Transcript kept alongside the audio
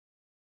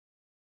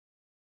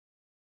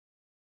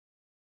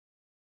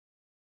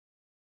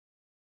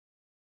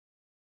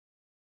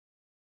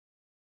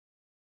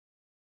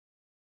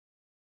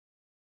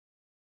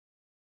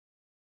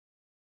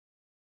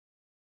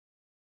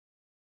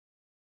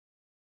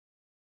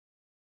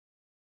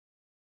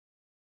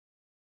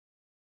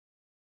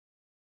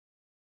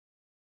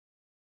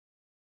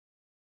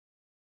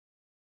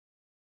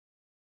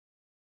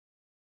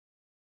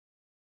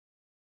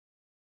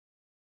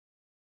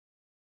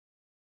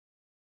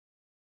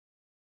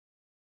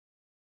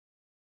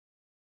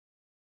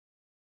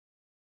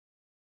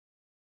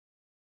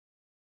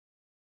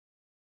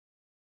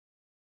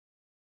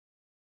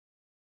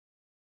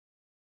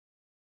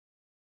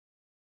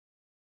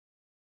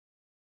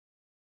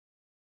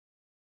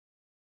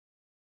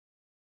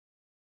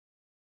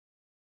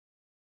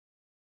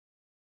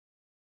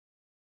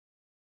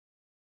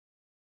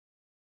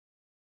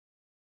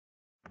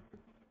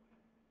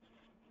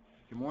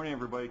Good morning,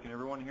 everybody. Can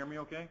everyone hear me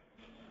okay?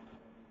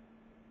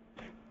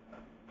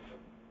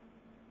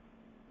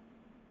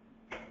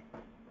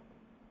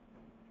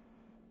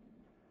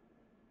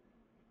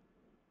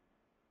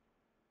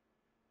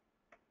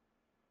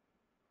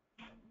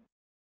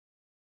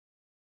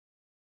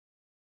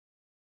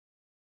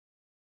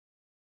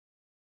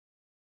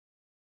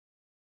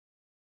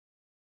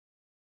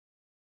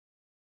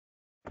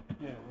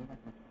 Yeah.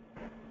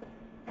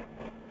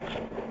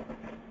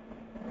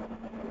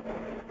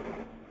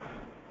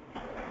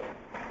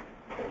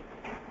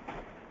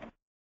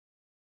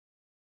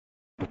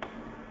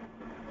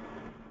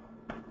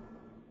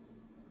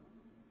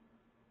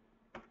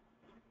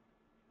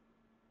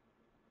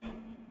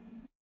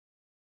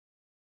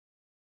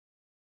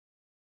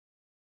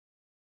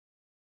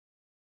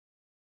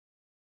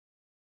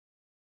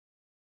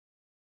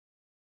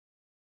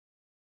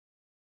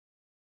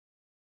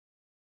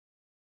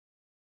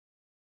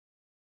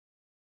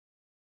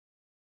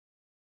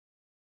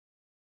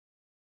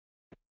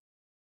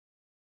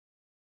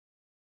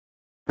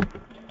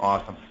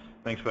 Awesome.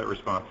 Thanks for that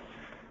response.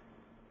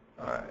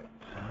 All right.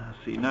 Let's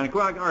see. 9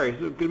 o'clock. All right.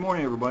 So good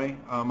morning, everybody.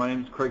 My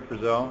name is Craig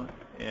Frizzell,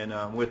 and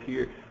I'm with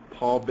here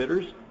Paul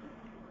Bitters.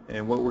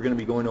 And what we're going to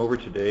be going over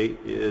today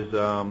is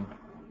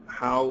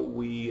how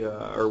we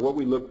or what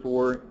we look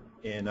for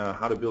and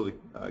how to build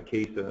a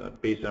case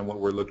based on what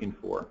we're looking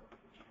for.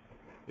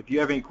 If you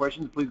have any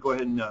questions, please go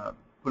ahead and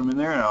put them in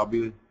there, and I'll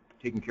be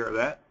taking care of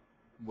that.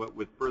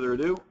 With further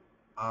ado,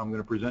 I'm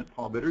going to present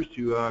Paul Bitters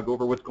to go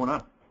over what's going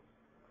on.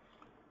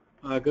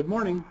 Good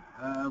morning.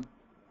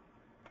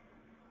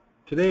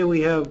 Today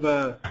we have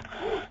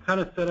kind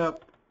of set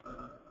up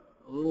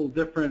a little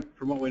different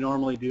from what we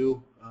normally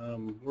do.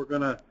 We're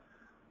going to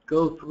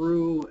go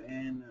through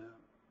and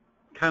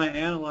kind of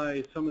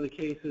analyze some of the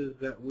cases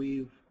that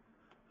we've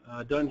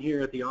done here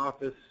at the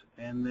office,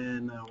 and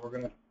then we're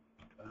going to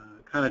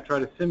kind of try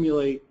to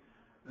simulate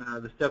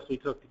the steps we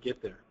took to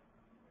get there.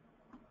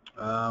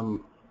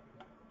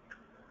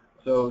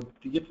 So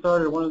to get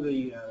started, one of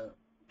the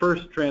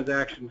first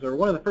transactions, or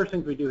one of the first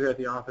things we do here at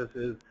the office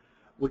is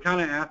we kind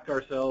of ask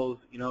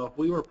ourselves, you know, if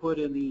we were put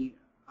in the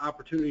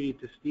opportunity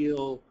to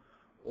steal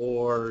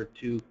or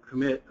to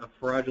commit a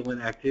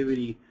fraudulent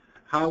activity,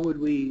 how would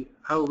we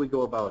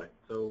go about it?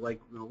 So, like,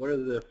 you know, what are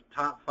the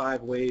top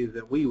 5 ways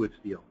that we would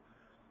steal?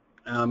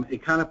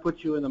 It kind of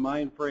puts you in the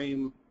mind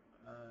frame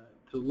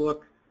to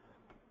look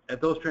at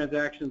those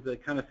transactions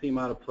that kind of seem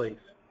out of place.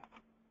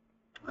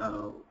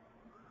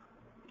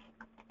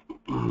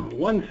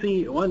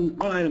 One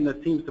item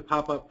that seems to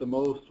pop up the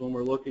most when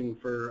we're looking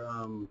for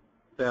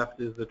theft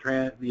is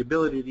the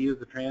ability to use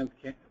the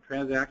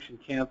transaction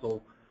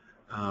cancel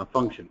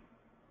function.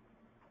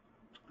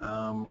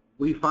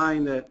 We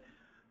find that,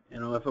 you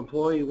know, if an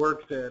employee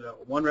works at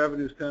one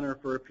revenue center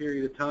for a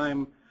period of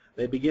time,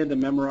 they begin to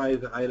memorize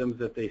the items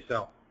that they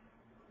sell.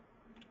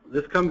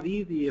 This comes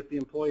easy if the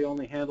employee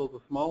only handles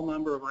a small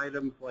number of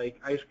items like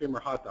ice cream or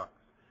hot dogs.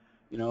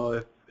 You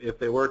know, if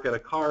they work at a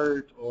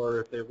cart, or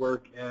if they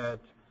work at,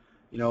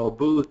 you know, a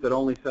booth that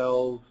only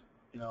sells,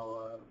 you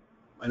know,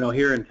 I know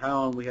here in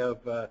town we have,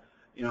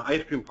 you know,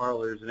 ice cream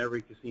parlors in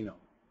every casino.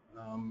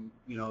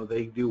 You know,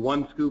 they do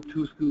 1 scoop,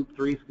 2 scoop,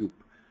 3 scoop.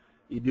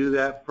 You do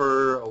that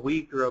for a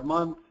week or a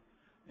month,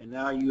 and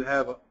now you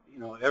have, you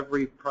know,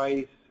 every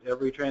price,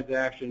 every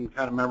transaction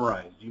kind of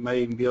memorized. You might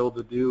even be able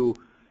to do,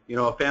 you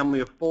know, a family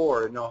of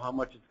 4 and know how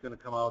much it's going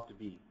to come out to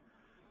be.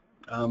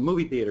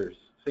 Movie theaters,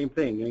 same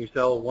thing. You know, you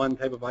sell one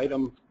type of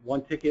item,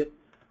 1 ticket,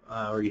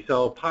 or you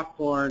sell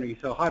popcorn, or you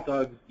sell hot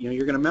dogs. You know,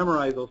 you're going to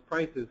memorize those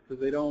prices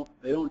because they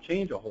don't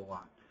change a whole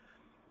lot.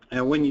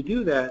 And when you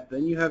do that,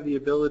 then you have the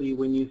ability,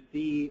 when you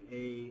see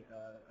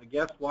a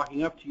guest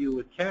walking up to you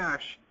with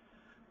cash,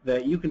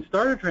 that you can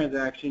start a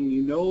transaction.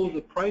 You know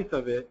the price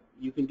of it.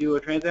 You can do a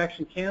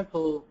transaction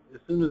cancel as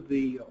soon as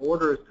the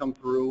order has come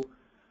through,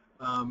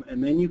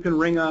 and then you can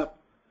ring up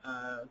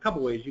a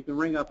couple ways. You can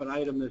ring up an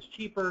item that's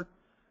cheaper.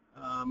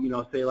 You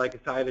know, say like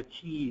a side of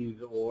cheese,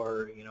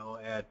 or, you know,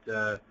 at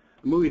a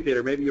movie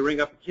theater, maybe you ring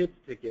up a kid's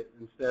ticket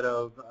instead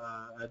of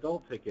an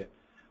adult ticket.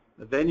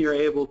 Then you're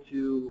able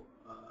to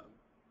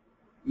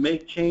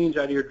make change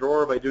out of your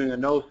drawer by doing a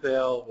no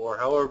sale, or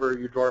however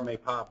your drawer may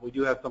pop. We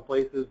do have some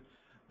places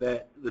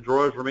that the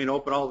drawers remain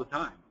open all the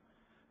time.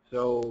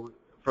 So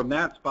from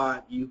that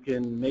spot, you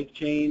can make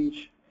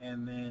change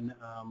and then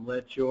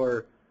let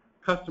your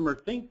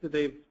customer think that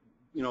they've,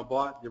 you know,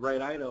 bought the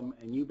right item,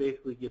 and you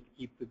basically get to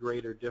keep the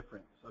greater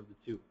difference of the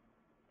two.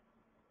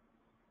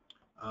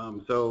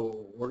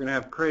 So we're going to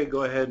have Craig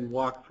go ahead and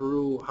walk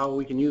through how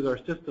we can use our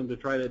system to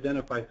try to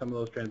identify some of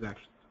those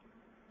transactions.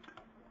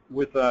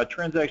 With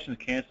transactions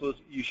canceled,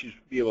 you should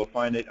be able to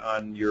find it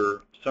on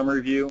your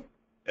summary view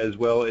as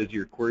well as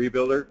your query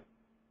builder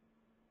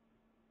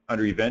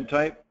under event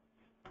type.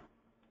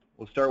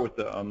 We'll start with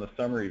the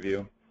summary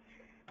view.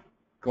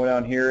 Go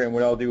down here, and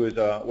what I'll do is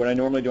what I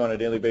normally do on a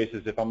daily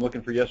basis. If I'm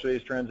looking for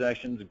yesterday's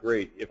transactions,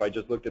 great. If I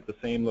just looked at the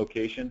same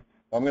location,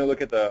 I'm going to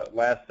look at the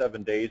last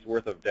 7 days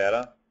worth of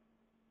data.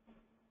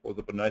 Pulls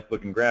up a nice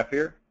looking graph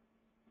here.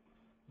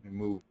 Let me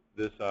move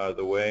this out of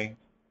the way.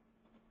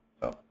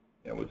 Oh,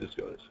 Yeah, we'll just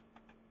go this.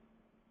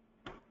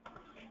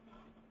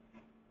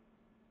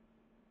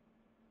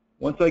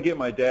 Once I get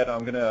my data,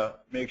 I'm going to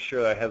make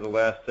sure that I have the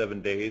last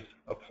 7 days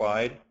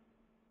applied.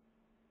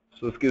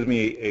 So this gives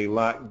me a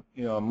lot,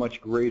 a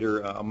much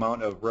greater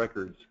amount of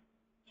records.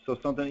 So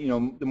something,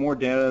 the more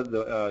data,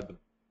 the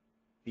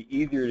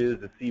easier it is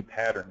to see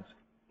patterns.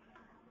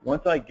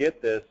 Once I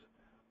get this,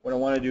 what I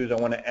want to do is I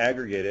want to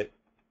aggregate it.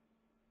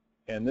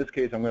 In this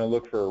case, I'm going to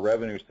look for a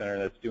revenue center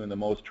that's doing the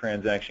most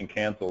transaction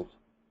cancels.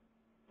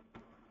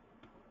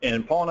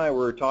 And Paul and I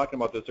were talking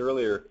about this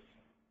earlier.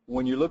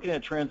 When you're looking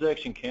at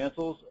transaction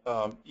cancels,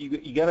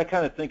 you got to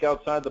kind of think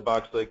outside the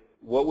box, like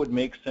what would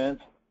make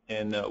sense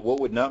and what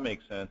would not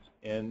make sense.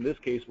 In this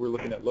case, we're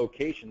looking at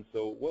location,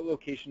 so what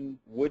location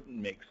wouldn't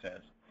make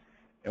sense?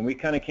 And we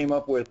kind of came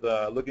up with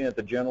looking at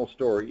the general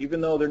store.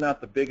 Even though they're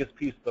not the biggest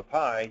piece of the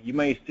pie, you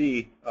may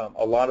see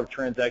a lot of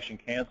transaction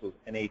cancels.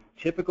 And a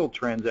typical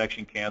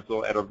transaction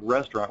cancel at a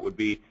restaurant would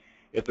be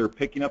if they're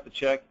picking up the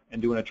check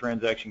and doing a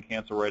transaction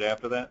cancel right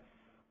after that.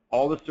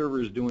 All the server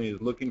is doing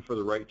is looking for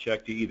the right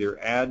check to either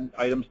add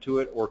items to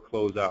it or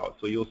close out.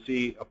 So you'll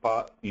see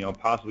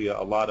possibly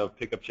a lot of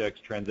pickup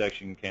checks,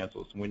 transaction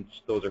cancels,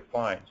 which those are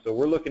fine. So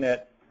we're looking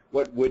at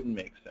what wouldn't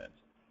make sense.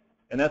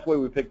 And that's why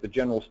we picked the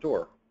general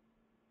store.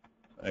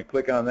 I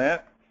click on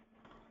that,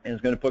 and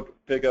it's going to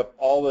pick up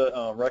all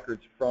the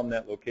records from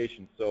that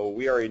location. So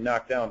we already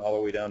knocked down all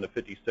the way down to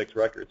 56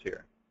 records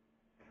here.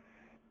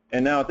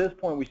 And now at this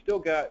point, we still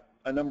got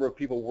a number of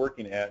people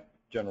working at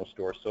general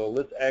store. So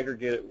let's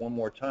aggregate it one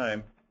more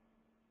time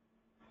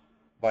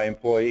by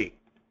employee.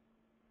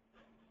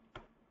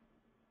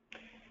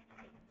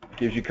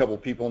 Gives you a couple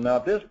people. Now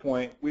at this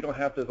point, we don't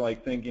have to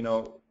think,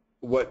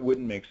 what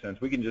wouldn't make sense.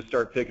 We can just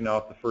start picking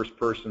off the first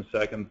person,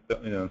 second,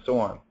 and so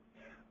on.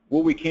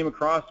 What we came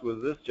across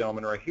was this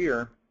gentleman right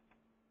here.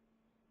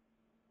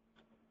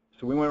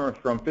 So we went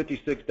from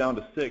 56 down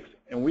to 6,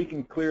 and we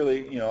can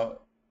clearly,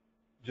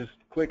 just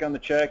click on the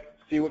check,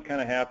 see what kind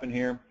of happened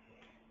here.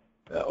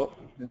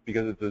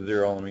 Because it's a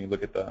 0, let me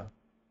look at the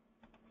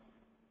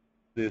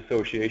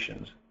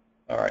associations.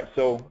 All right,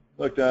 so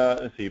look,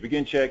 let's see,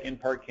 begin check, in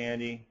part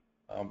candy,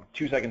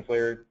 2 seconds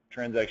later,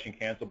 transaction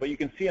cancel. But you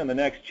can see on the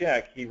next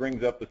check, he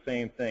rings up the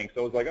same thing.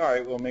 So it's like, all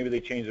right, well, maybe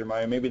they changed their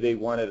mind. Maybe they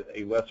wanted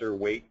a lesser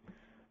weight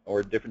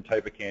or a different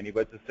type of candy,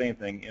 but it's the same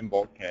thing, in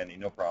bulk candy,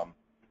 no problem.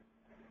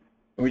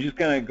 And we just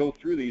kind of go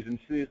through these and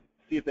see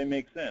if they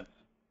make sense.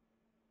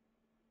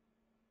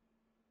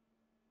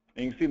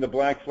 And you can see the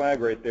black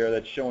flag right there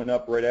that's showing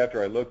up right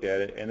after I looked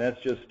at it, and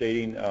that's just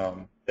stating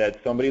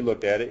that somebody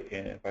looked at it.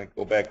 And if I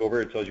go back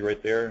over, it tells you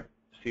right there,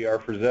 C.R.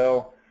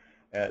 Frizzell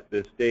at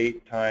this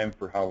date, time,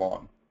 for how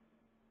long.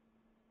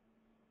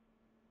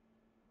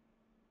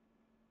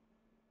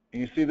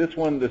 And you see this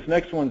one, this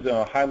next one's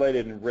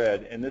highlighted in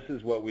red, and this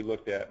is what we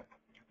looked at.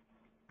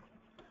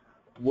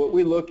 What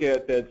we look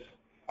at that's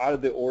out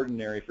of the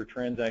ordinary for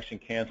transaction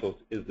cancels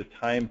is the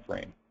time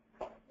frame.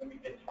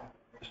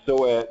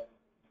 So at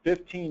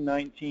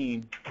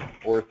 15:19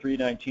 or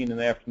 3:19 in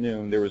the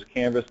afternoon, there was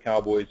Canvas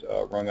Cowboys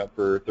rung up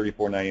for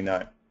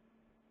 $34.99.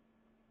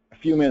 A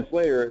few minutes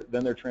later,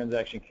 then their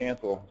transaction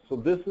cancel. So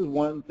this is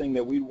one thing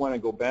that we want to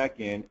go back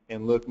in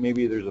and look.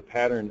 Maybe there's a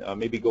pattern.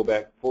 Maybe go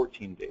back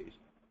 14 days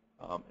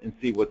and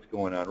see what's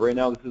going on. Right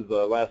now, this is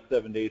the last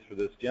 7 days for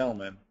this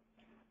gentleman.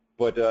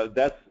 But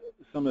that's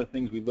some of the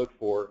things we look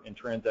for in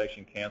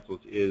transaction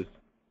cancels is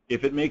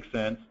if it makes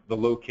sense, the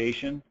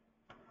location,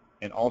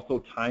 and also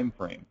time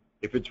frame.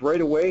 If it's right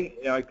away,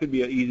 it could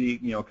be an easy,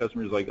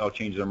 customers like, I'll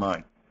change their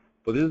mind.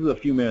 But this is a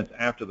few minutes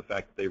after the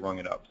fact that they rung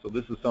it up. So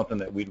this is something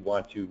that we'd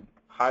want to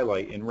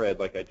highlight in red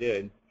like I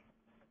did.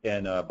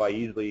 And by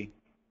easily,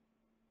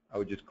 I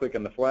would just click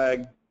on the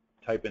flag,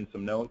 type in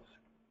some notes,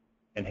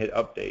 and hit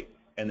update.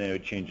 And then it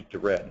would change it to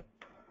red.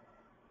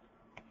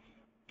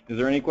 Is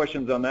there any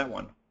questions on that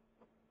one?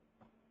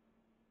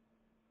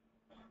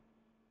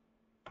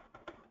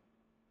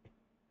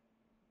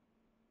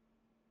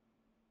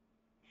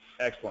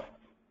 Excellent.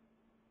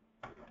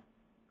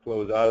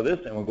 Close out of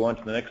this, and we'll go on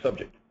to the next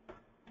subject.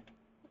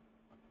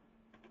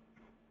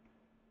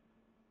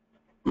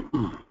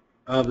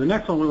 The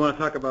next one we want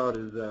to talk about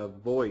is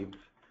voids.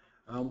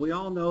 We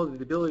all know that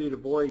the ability to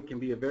void can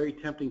be a very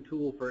tempting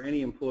tool for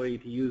any employee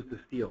to use to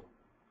steal.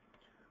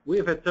 We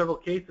have had several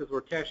cases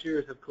where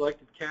cashiers have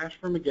collected cash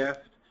from a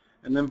guest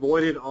and then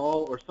voided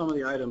all or some of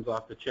the items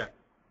off the check.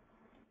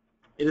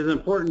 It is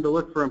important to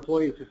look for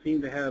employees who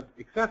seem to have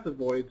excessive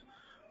voids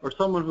or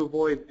someone who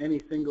voids any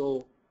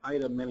single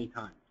item many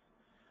times.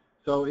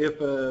 So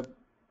if a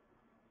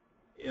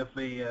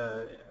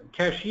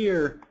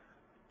cashier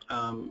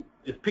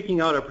is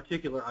picking out a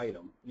particular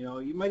item,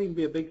 you might even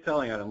be a big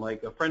selling item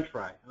like a French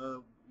fry.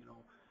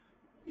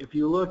 If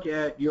you look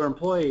at your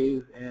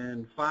employees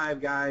and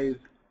 5 guys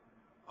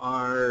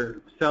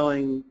are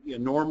selling a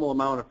normal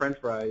amount of French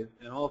fries,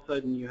 and all of a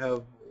sudden you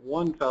have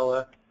one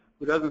fella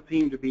who doesn't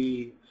seem to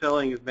be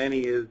selling as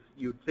many as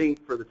you'd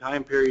think for the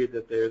time period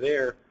that they're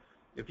there.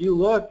 If you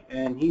look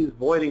and he's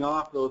voiding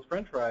off those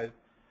French fries,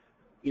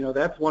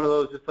 that's one of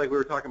those, just like we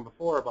were talking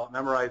before about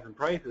memorizing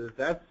prices.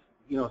 That's,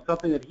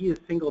 something that he has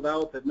singled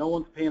out that no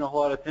one's paying a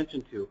whole lot of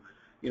attention to.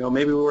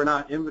 Maybe we're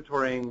not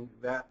inventorying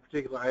that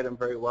particular item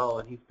very well,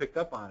 and he's picked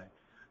up on it.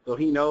 So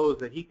he knows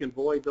that he can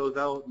void those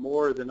out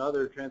more than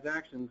other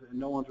transactions, and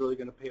no one's really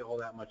going to pay all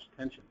that much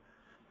attention.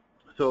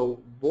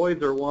 So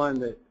voids are one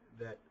that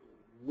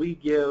we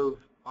give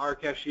our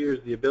cashiers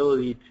the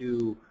ability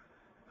to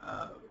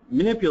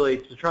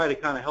manipulate to try to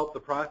kind of help the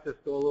process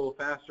go a little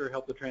faster,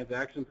 help the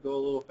transactions go a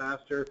little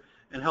faster,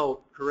 and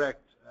help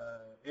correct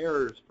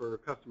errors for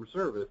customer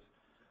service.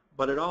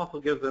 But it also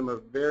gives them a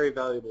very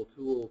valuable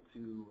tool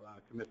to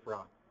commit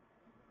fraud.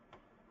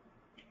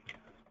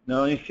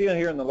 Now, you see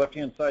here on the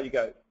left-hand side, you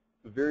got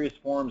various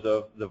forms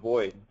of the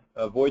void.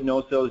 Void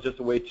no sale is just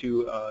a way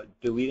to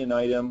delete an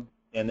item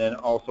and then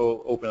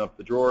also open up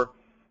the drawer.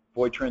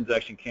 Void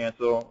transaction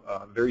cancel,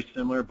 very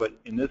similar, but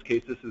in this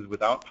case, this is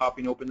without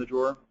popping open the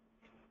drawer.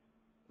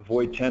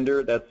 Void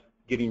tender, that's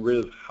getting rid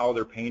of how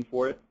they're paying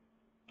for it.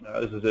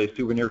 This is a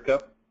souvenir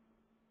cup.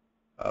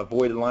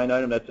 Void line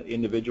item, that's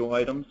individual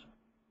items.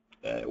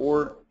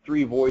 Or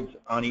 3 voids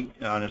on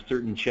a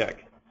certain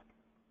check.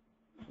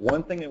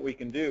 One thing that we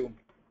can do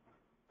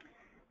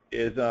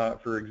is,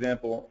 for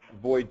example,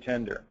 void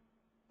tender.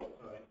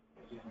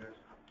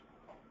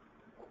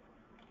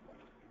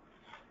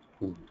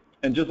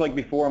 And just like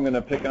before, I'm going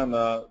to pick on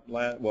the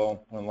one of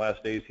the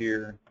last days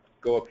here,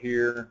 go up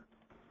here,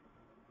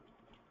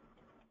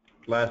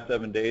 last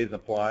 7 days,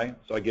 apply,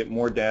 so I get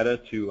more data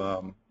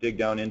to dig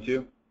down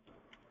into.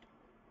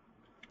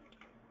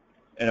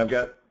 And I've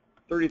got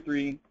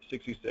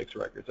 3366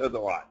 records. That's a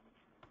lot.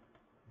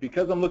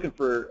 Because I'm looking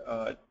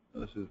for,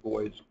 this is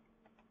voids,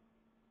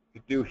 what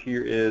you do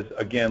here is,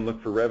 again,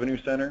 look for Revenue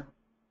Center.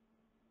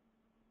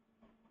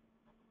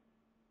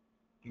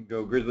 You can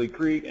go Grizzly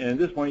Creek, and at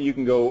this point you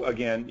can go,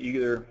 again,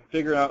 either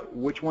figure out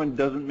which one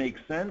doesn't make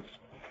sense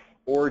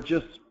or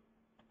just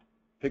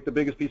pick the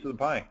biggest piece of the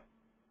pie.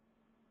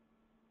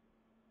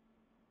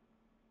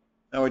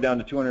 Now we're down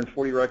to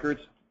 240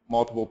 records,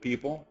 multiple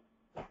people.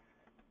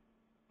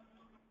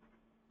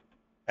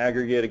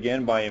 Aggregate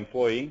again by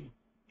employee.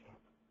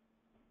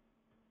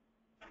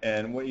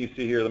 And what you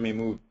see here, let me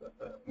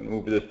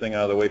move this thing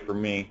out of the way for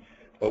me.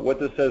 But what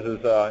this says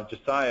is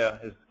Josiah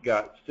has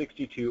got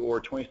 62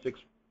 or 26%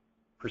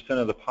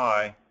 of the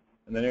pie,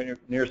 and the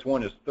nearest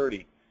one is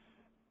 30.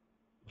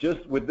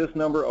 Just with this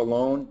number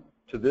alone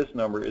to this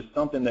number is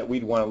something that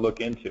we'd want to look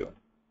into.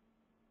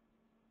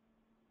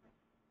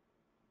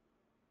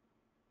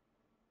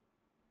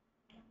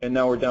 And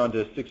now we're down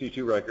to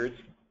 62 records,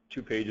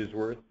 2 pages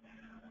worth.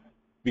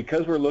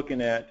 Because we're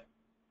looking at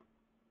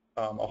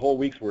a whole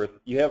week's worth,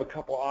 you have a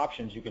couple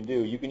options you can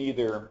do. You can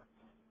either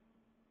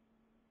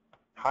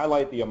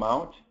highlight the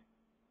amount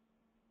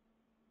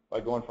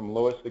by going from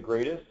lowest to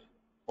greatest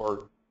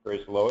or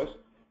greatest to lowest.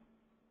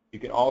 You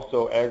can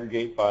also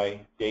aggregate by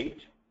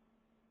date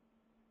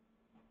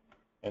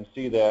and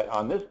see that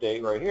on this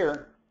date right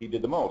here, he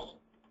did the most.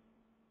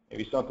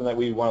 Maybe something that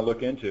we want to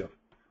look into.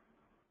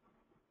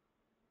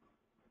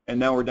 And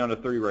now we're down to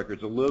 30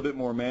 records, a little bit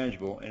more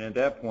manageable. And at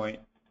that point,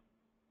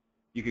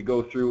 you could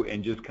go through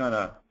and just kind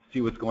of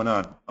see what's going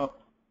on. Oh,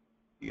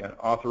 you got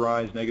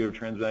authorized negative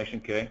transaction,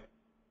 okay.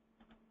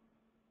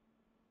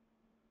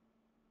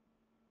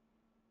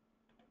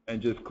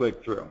 And just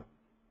click through.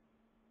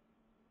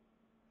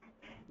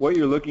 What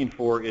you're looking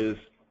for is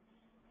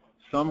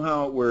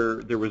somehow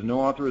where there was no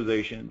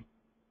authorization,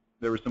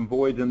 there were some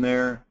voids in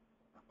there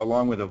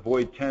along with a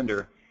void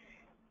tender.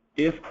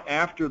 If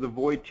after the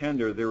void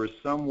tender there was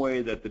some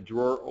way that the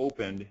drawer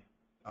opened,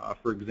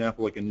 for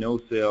example, like a no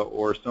sale,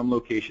 or some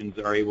locations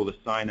are able to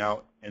sign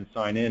out and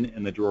sign in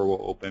and the drawer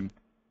will open.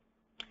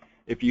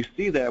 If you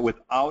see that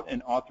without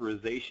an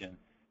authorization,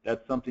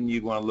 that's something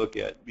you'd want to look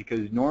at,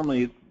 because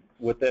normally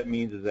what that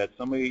means is that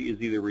somebody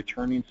is either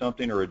returning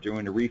something or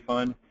doing a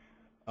refund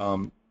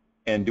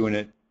and doing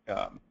it,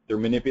 they're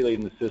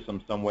manipulating the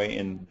system some way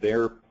in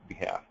their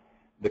behalf.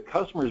 The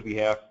customer's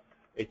behalf,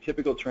 a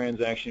typical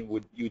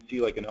transaction you'd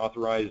see like an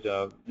authorized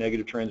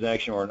negative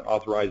transaction or an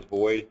authorized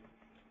void,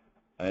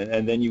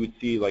 and then you would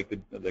see like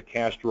the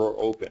cash drawer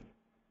open.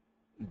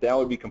 That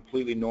would be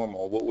completely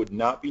normal. What would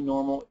not be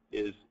normal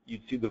is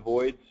you'd see the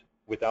voids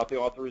without the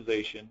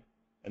authorization,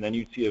 and then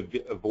you'd see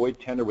a void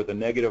tender with a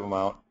negative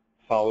amount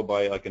followed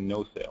by like a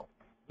no sale.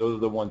 Those are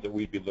the ones that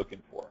we'd be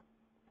looking for.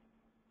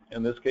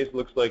 In this case, it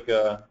looks like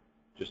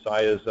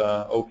Josiah's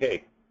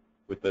okay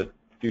with the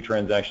few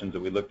transactions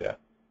that we looked at.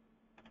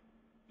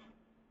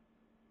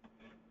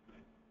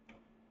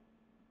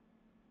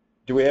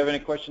 Do we have any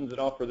questions at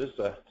all for this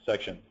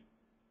section?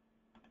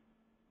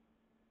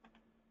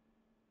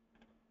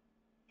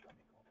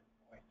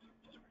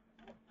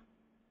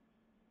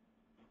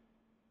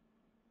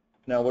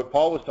 Now, what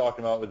Paul was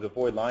talking about was the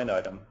void line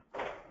item.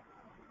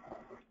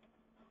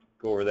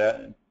 Go over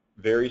that.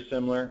 Very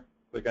similar.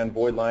 Click on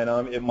void line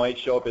item. It might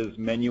show up as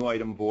menu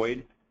item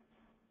void.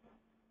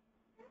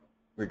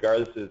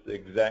 Regardless, it's the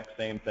exact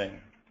same thing.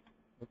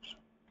 Oops.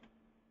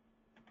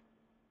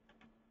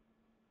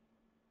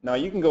 Now,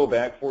 you can go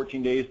back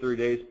 14 days, 30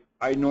 days.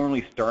 I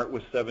normally start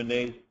with 7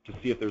 days to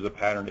see if there's a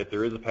pattern. If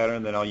there is a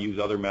pattern, then I'll use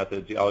other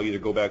methods. I'll either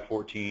go back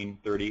 14,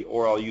 30,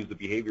 or I'll use the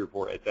behavior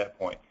report at that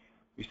point.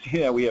 You see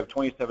that we have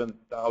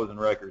 27,000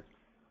 records.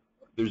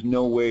 There's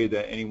no way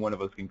that any one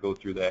of us can go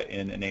through that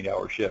in an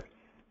 8-hour shift.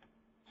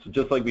 So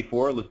just like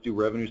before, let's do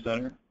Revenue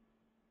Center.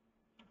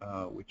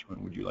 Which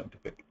one would you like to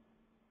pick?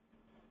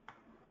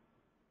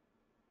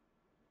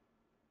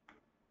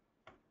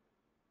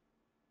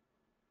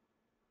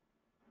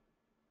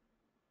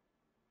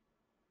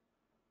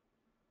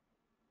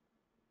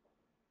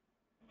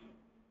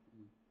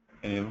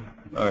 Any of them?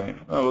 All right.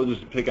 Oh, we'll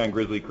just pick on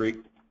Grizzly Creek.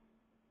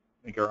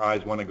 I think our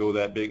eyes want to go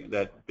that big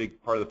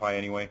part of the pie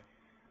anyway.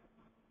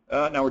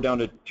 Now we're down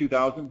to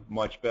 2,000.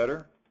 Much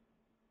better.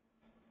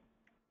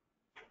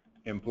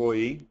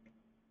 Employee.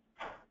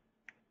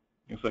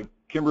 Looks like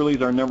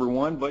Kimberly's our number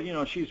one, but you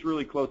know she's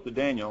really close to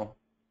Daniel,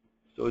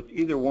 so it's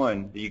either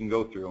one that you can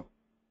go through.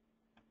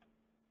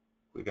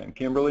 Click on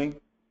Kimberly.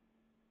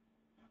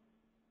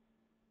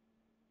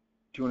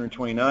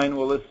 229.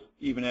 Well, let's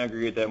even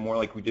aggregate that more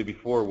like we did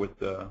before with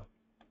the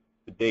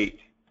date.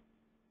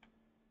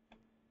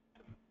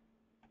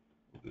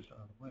 Move this out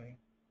of the way.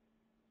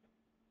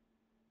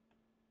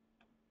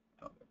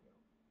 Oh, there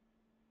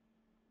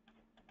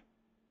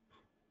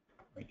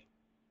we go. Right.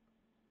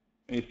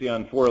 And you see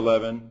on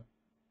 4/11,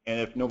 and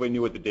if nobody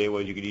knew what the day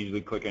was, you could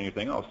easily click on your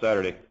thing. Oh,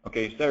 Saturday.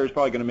 Okay, Saturday's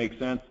probably going to make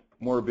sense.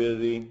 More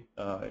busy,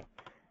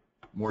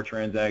 more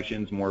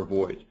transactions, more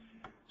voids.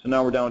 So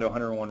now we're down to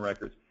 101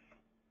 records.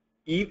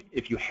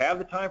 If you have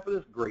the time for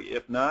this, great.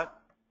 If not,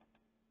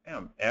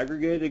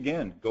 aggregate it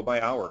again. Go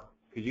by hour.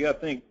 Because you got to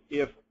think,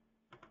 if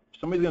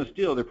somebody's going to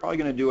steal, they're probably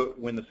going to do it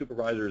when the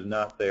supervisor is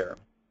not there.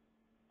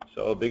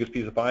 So the biggest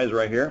piece of pie is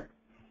right here.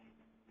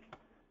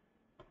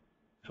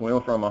 So we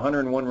went from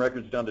 101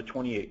 records down to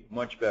 28.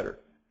 Much better.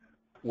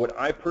 What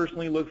I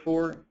personally look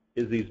for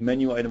is these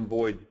menu item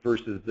voids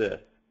versus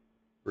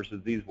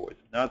these voids.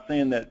 Not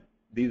saying that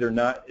these are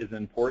not as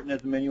important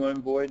as a menu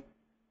item void,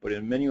 but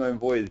a menu item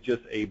void is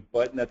just a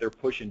button that they're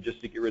pushing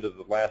just to get rid of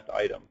the last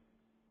item.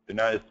 They're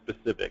not as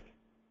specific.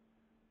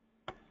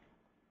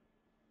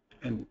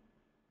 And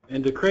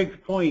to Craig's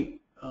point,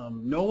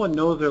 no one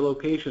knows their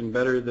location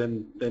better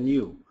than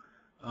you.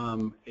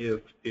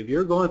 If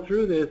you're going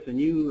through this and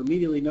you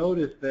immediately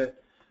notice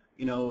that,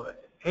 you know,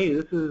 hey,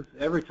 this is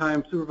every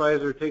time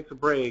supervisor takes a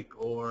break,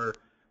 or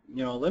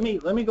you know, let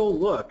me go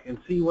look and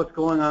see what's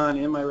going on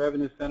in my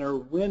revenue center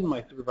when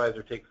my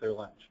supervisor takes their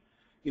lunch.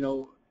 You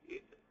know,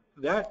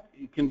 that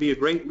can be a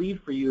great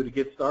lead for you to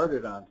get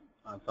started on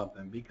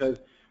something, because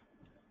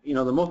you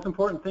know the most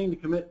important thing to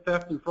commit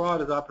theft and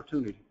fraud is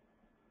opportunity.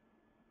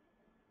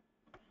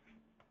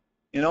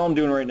 And all I'm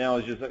doing right now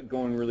is just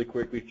going really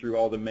quickly through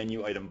all the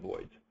menu item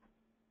voids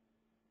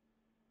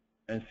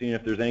and seeing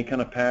if there's any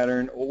kind of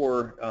pattern,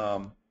 or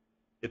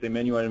if they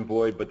menu item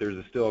void but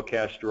there's still a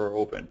cash drawer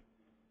open.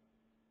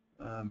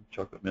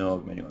 Chocolate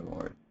milk, menu item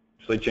void.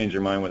 So they changed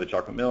their mind with the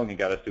chocolate milk and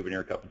got a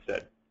souvenir cup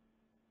instead.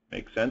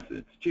 Makes sense,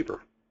 it's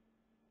cheaper.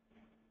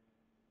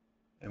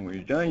 And when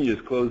you're done, you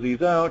just close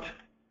these out.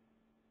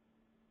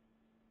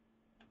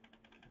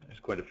 There's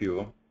quite a few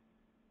of them.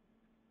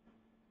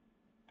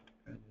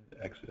 And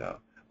exit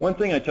out. One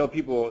thing I tell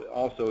people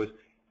also is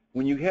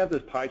when you have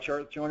this pie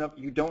chart showing up,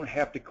 you don't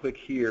have to click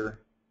here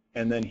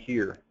and then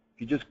here.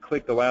 If you just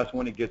click the last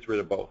one, it gets rid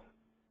of both.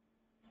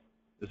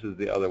 This is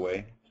the other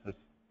way. So it's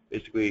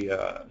basically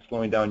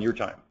slowing down your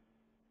time.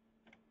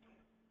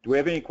 Do we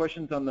have any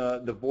questions on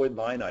the void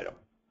line item?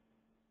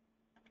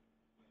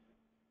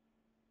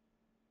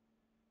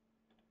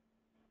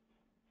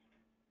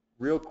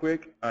 Real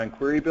quick on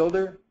Query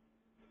Builder,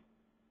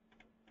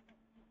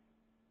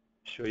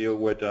 show you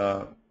what,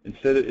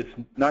 instead of, it's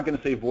not going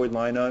to say void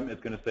line item,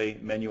 it's going to say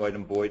menu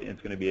item void, and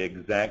it's going to be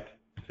exact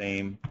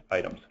same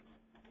items.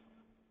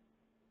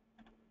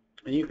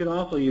 And you can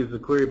also use the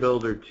Query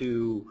Builder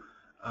to,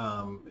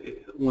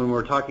 when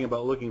we're talking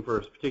about looking for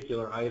a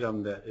particular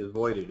item that is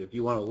voided, if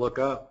you want to look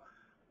up,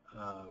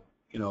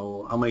 you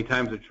know, how many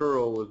times a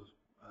churro was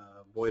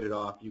voided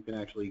off, you can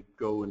actually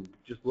go and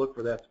just look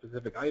for that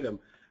specific item,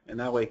 and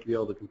that way you can be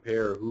able to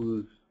compare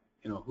who's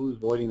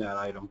voiding that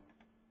item.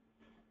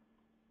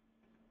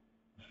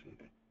 Let's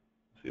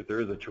see if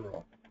there is a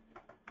churro.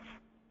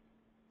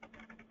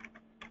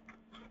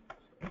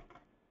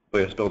 Oh,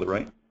 I spelled it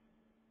right.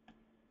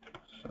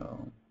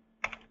 So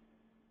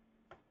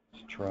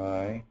let's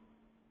try.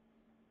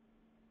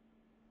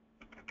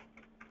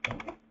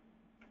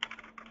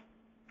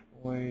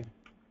 Void.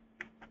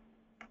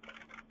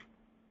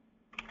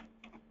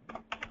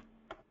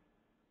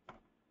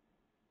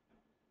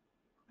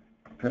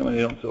 Apparently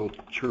they don't sell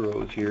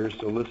churros here,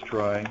 so let's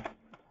try.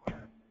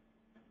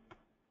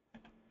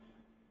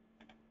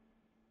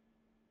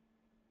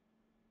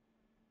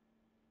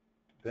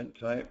 Event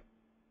type.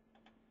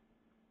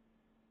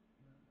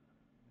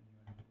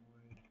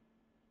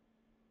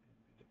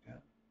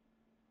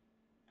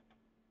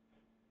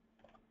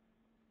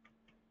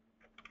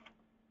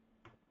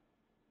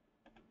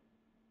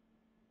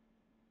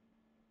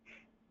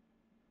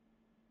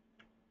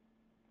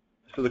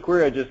 So the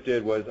query I just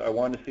did was I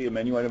wanted to see a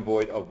menu item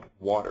void of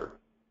water.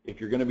 If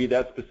you're going to be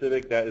that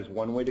specific, that is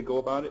one way to go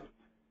about it.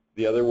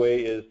 The other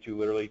way is to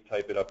literally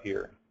type it up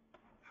here,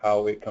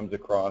 how it comes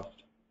across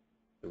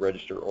the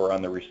register or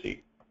on the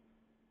receipt.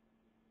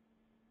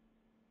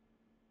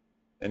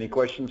 Any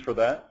questions for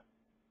that?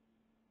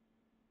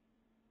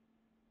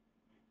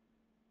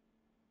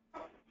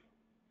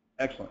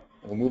 Excellent.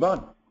 We'll move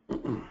on.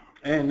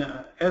 And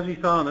as we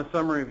saw in the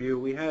summary view,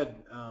 we had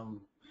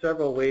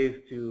several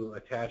ways to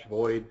attach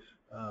voids,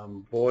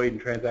 void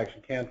and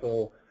transaction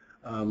cancel,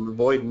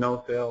 void and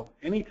no sale.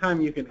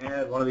 Anytime you can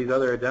add one of these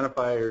other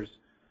identifiers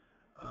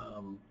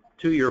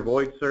to your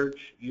void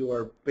search, you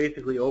are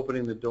basically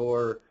opening the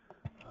door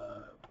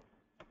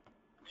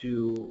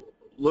to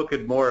look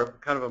at more,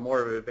 kind of a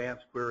more of an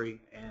advanced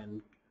query.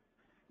 And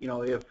you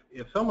know, if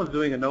someone's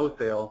doing a no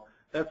sale,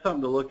 that's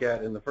something to look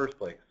at in the first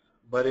place.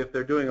 But if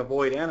they're doing a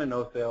void and a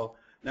no sale,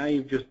 now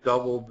you've just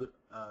doubled,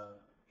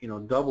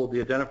 doubled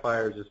the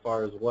identifiers as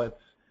far as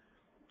what's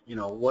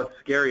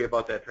scary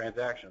about that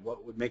transaction,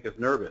 what would make us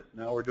nervous.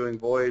 Now we're doing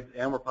voids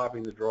and we're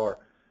popping the drawer,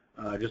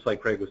 just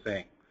like Craig was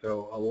saying.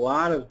 So a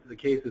lot of the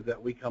cases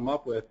that we come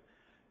up with,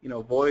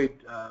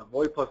 void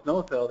plus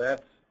no sale,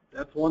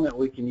 that's one that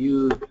we can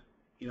use,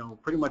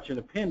 pretty much in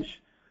a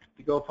pinch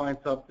to go find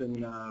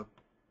something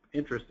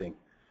interesting.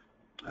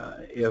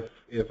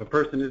 If a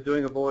person is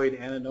doing a void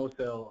and a no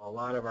sale, a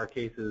lot of our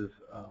cases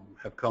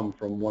have come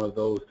from one of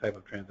those type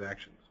of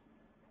transactions.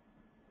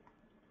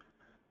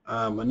 And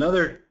I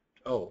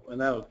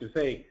was going to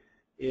say,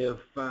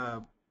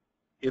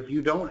 if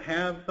you don't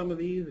have some of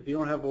these, if you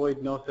don't have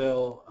void, no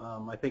sale,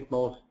 I think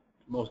most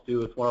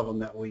do. It's one of them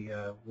that we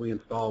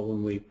install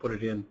when we put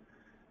it in,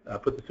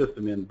 put the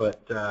system in.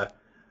 But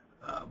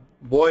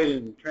void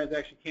and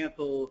transaction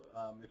cancel,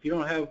 if you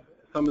don't have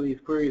some of these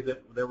queries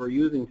that we're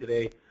using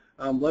today,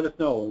 let us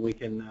know and we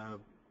can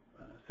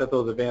set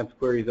those advanced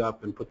queries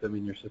up and put them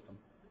in your system.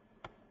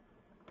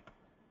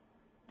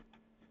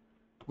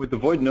 With the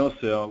void no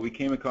sale, we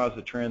came across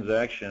a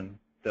transaction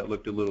that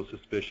looked a little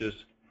suspicious.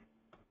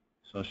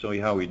 So I'll show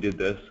you how we did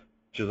this.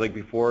 Just like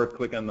before,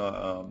 click on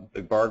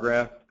the bar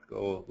graph,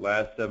 go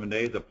last 7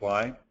 days,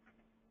 apply.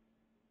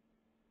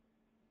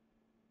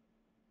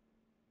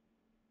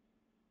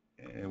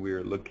 And we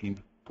are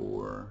looking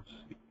for,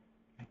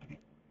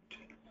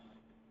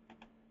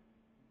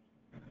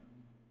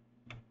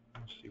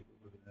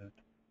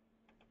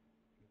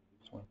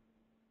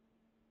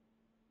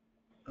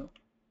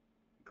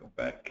 go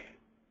back.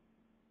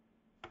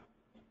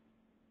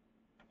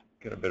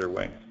 Get a better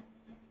way.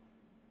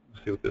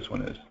 Let's see what this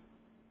one is.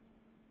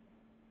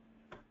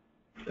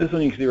 This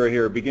one you can see right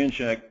here, begin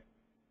check.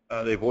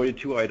 They voided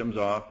 2 items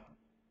off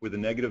with a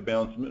negative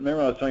balance.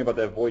 Remember I was telling you about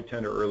that void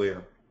tender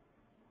earlier.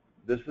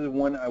 This is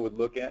one I would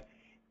look at.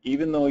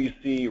 Even though you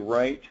see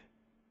right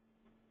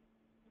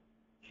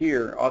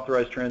here,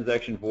 authorized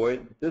transaction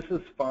void, this is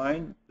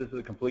fine. This is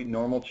a complete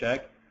normal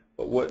check.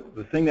 But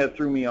the thing that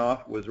threw me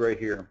off was right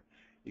here.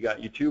 You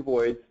got your 2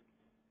 voids,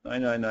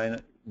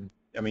 999.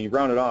 I mean, you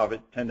round it off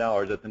at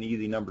 $10. That's an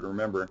easy number to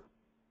remember.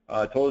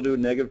 Total due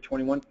negative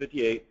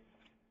 $21.58.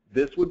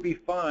 This would be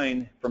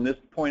fine from this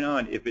point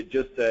on if it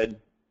just said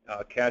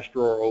cash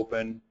drawer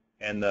open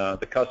and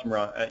the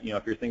customer, if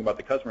you're thinking about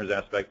the customer's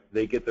aspect,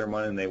 they get their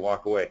money and they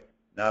walk away.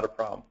 Not a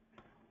problem.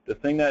 The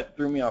thing that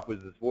threw me off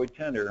was this void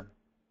tender,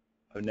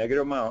 a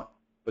negative amount,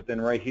 but then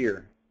right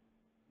here,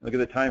 look at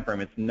the time frame.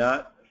 It's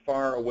not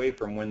far away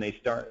from when they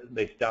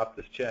stop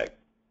this check.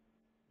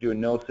 Do a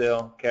no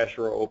sale, cash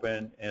drawer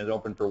open, and it's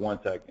open for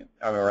 1 second,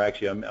 or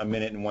actually a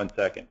minute and 1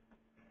 second.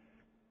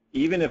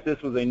 Even if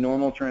this was a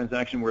normal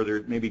transaction where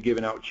they're maybe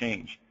giving out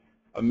change,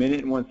 a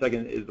minute and 1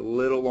 second is a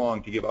little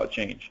long to give out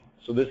change.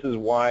 So this is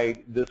why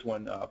this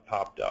one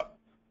popped up.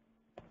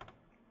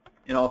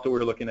 And also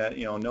we're looking at,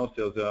 no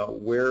sales.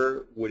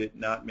 Where would it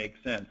not make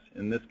sense?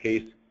 In this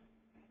case,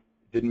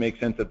 it didn't make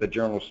sense at the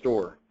general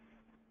store.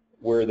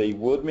 Where they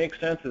would make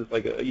sense is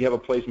like you have a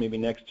place maybe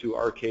next to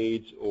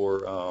arcades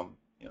or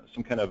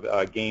some kind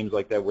of games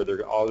like that where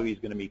they're always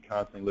going to be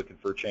constantly looking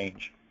for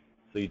change.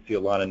 So you'd see a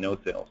lot of no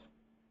sales.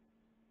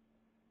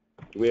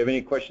 Do we have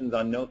any questions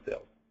on no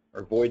sales,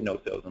 or void no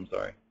sales, I'm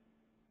sorry?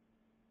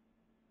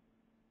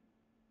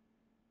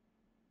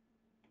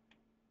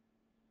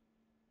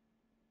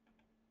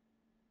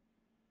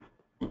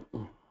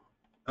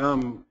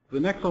 The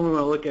next one we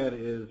want to look at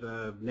is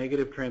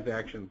negative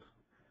transactions.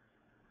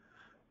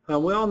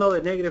 We all know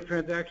that negative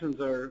transactions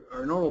are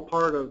a normal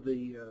part of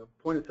the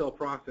point-of-sale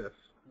process,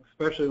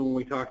 especially when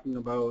we're talking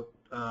about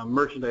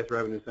merchandise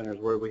revenue centers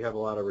where we have a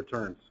lot of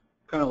returns,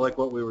 kind of like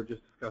what we were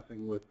just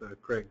discussing with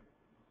Craig.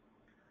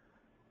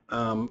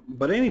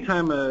 But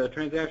anytime a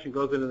transaction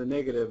goes into the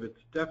negative,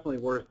 it's definitely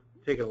worth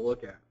taking a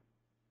look at.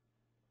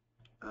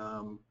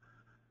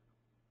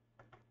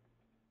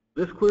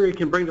 This query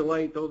can bring to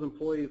light those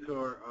employees who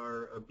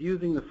are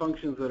abusing the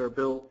functions that are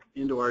built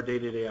into our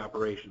day-to-day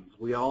operations.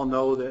 We all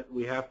know that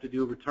we have to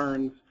do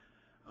returns.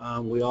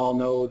 We all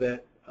know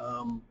that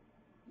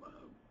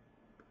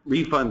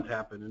refunds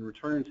happen and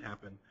returns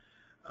happen.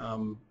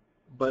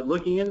 But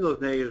looking into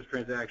those negative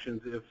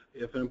transactions,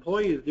 if an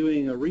employee is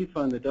doing a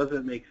refund that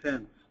doesn't make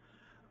sense,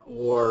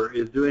 or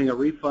is doing a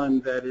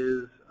refund that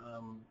is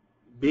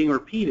being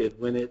repeated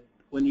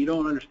when you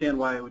don't understand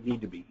why it would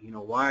need to be,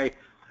 why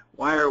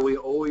are we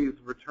always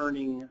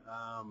returning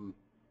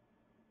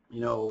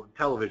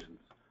televisions?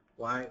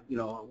 Why,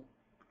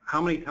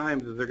 how many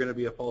times is there going to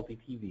be a faulty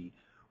TV,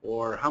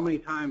 or how many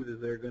times is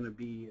there going to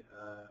be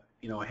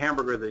a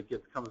hamburger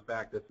that comes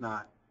back that's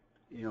not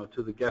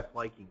to the guest's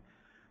liking?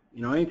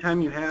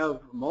 Anytime you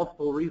have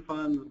multiple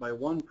refunds by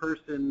one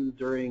person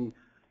during,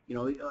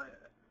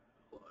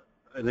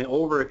 an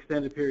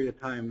overextended period of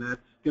time,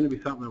 that's going to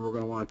be something that we're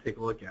going to want to take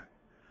a look at.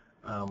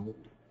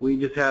 We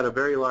just had a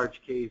very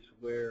large case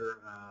where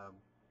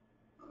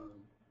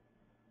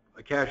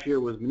a cashier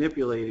was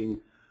manipulating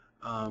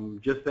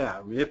just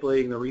that,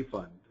 manipulating the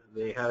refund.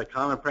 They had a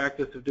common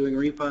practice of doing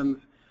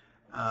refunds,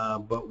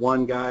 but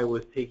one guy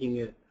was taking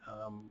it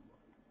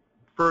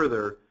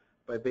further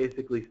by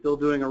basically still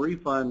doing a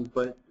refund,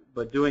 but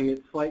doing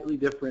it slightly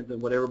different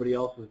than what everybody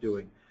else was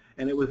doing.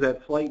 And it was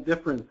that slight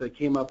difference that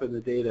came up in the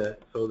data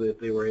so that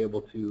they were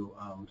able to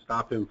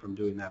stop him from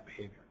doing that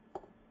behavior.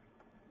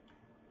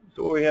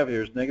 So what we have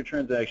here is negative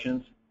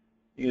transactions.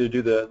 You either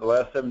do the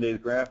last 7 days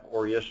graph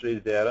or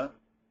yesterday's data.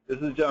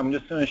 I'm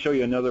just going to show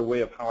you another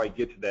way of how I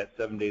get to that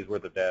 7 days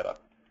worth of data.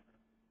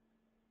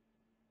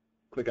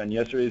 Click on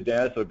yesterday's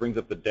data, so it brings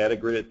up the data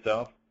grid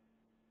itself.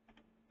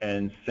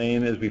 And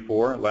same as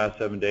before, last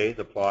 7 days,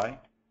 apply.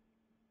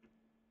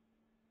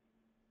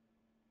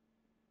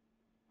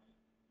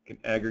 You can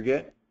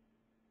aggregate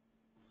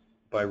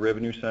by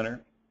revenue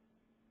center.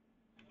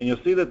 And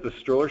you'll see that the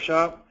stroller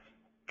shop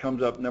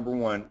comes up number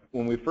one.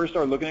 When we first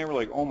started looking at it, we're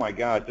like, oh my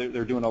God,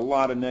 they're doing a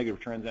lot of negative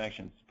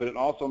transactions. But it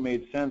also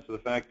made sense of the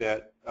fact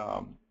that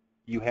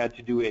you had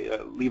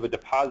to leave a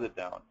deposit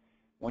down.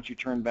 Once you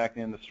turn back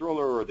in the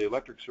stroller or the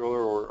electric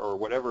stroller or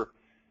whatever,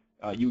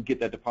 you would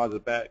get that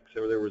deposit back.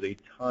 So there was a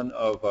ton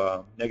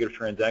of negative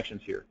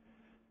transactions here.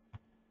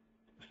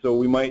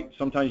 So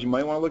sometimes you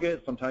might want to look at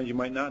it, sometimes you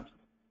might not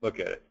look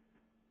at it.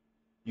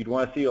 You'd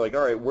want to see, like,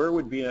 all right, where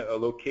would be a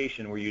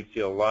location where you'd see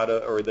a lot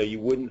of, or that you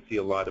wouldn't see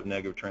a lot of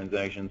negative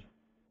transactions,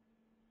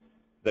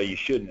 that you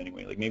shouldn't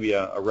anyway, like maybe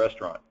a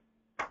restaurant.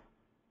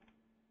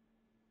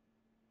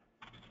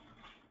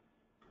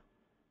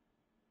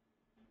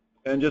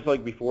 And just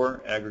like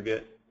before,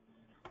 aggregate,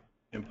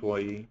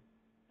 employee.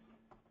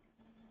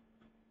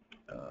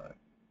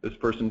 This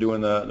person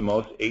doing the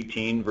most,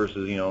 18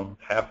 versus,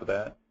 half of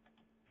that.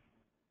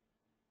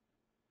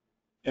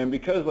 And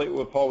because, like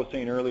what Paul was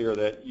saying earlier,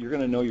 that you're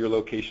going to know your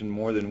location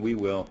more than we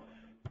will,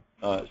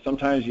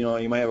 sometimes, you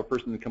might have a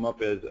person that come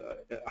up as a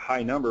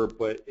high number,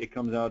 but it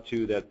comes out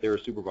to that they're a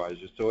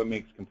supervisor, so it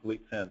makes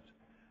complete sense.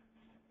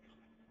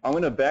 I'm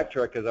going to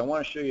backtrack because I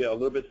want to show you a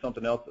little bit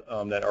something else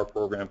that our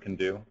program can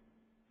do.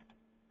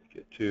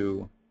 Get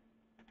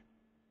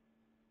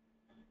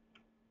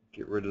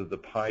rid of the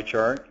pie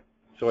chart.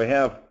 So I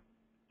have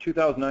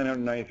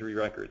 2,993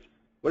 records.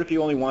 What if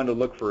you only wanted to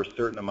look for a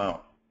certain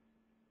amount?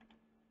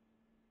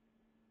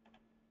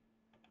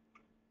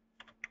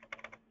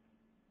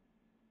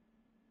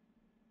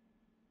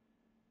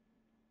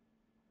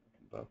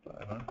 About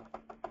 5, huh?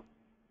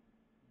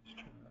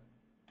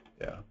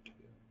 Yeah.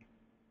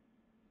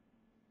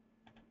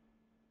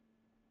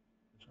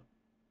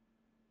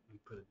 You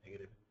put a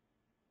negative.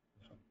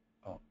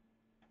 Oh.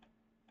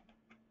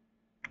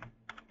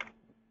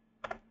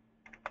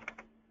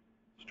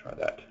 Let's try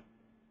that.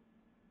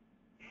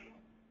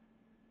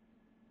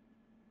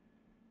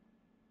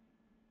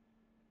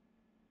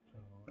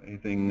 So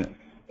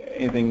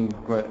anything,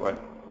 what?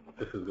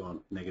 This is going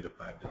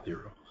 -5 to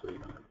 0, so you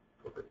don't have to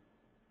flip it.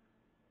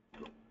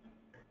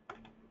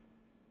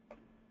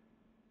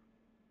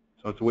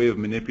 So it's a way of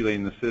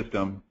manipulating the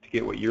system to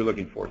get what you're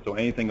looking for. So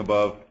anything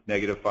above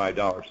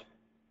 -$5.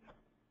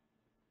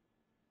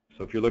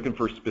 So if you're looking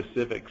for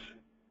specifics,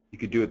 you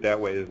could do it that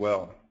way as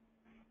well.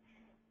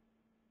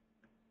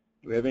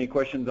 Do we have any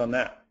questions on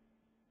that?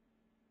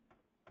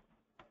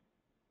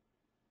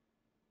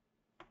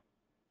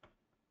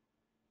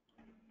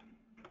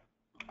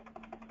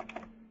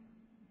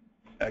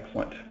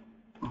 Excellent.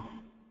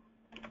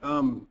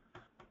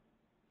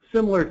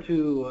 Similar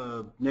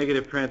to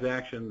negative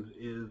transactions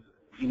is,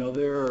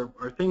 there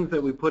are things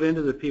that we put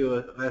into the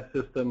POS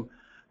system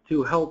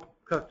to help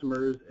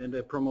customers and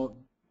to promote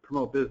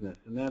business,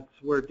 and that's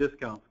where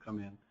discounts come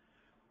in.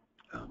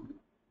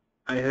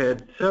 I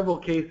had several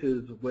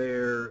cases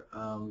where,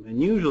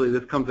 and usually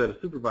this comes at a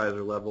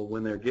supervisor level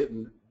when they're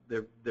given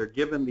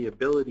the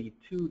ability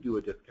to do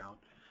a discount.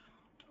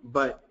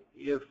 But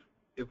if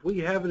we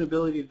have an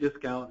ability to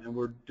discount and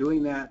we're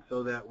doing that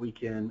so that we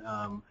can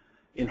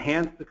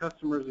enhance the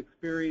customer's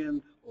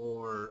experience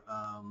or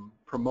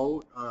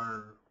promote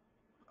our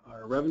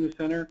revenue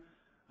center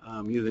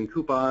using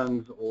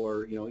coupons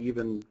or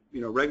even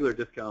regular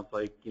discounts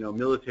like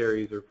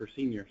militaries or for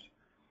seniors.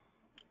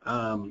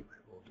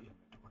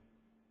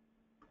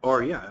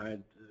 Or yeah,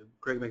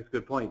 Craig makes a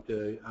good point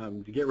to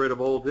get rid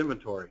of old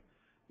inventory.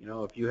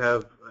 If you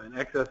have an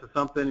excess of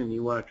something and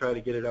you want to try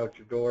to get it out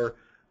your door,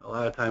 a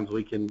lot of times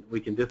we can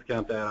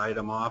discount that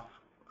item off.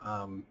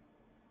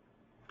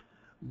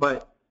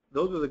 But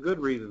those are the good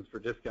reasons for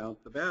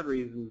discounts. The bad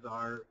reasons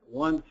are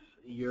once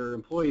your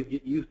employees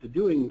get used to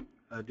doing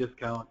a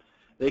discount,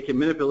 they can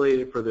manipulate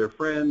it for their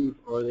friends,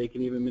 or they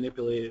can even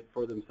manipulate it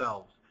for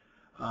themselves.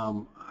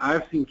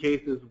 I've seen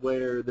cases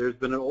where there's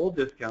been an old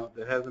discount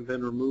that hasn't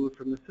been removed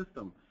from the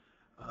system,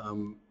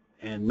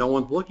 and no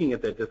one's looking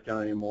at that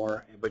discount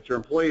anymore, but your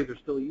employees are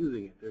still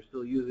using it. They're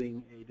still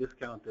using a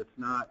discount that's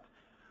not,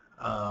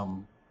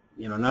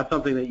 not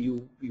something that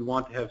you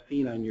want to have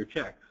seen on your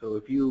check. So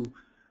if you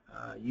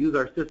use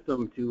our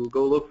system to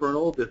go look for an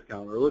old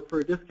discount, or look for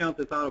a discount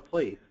that's out of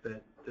place,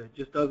 that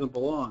just doesn't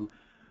belong,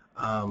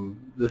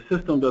 the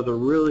system does a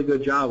really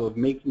good job of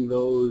making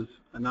those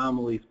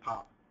anomalies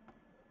pop.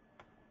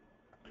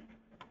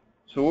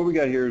 So what we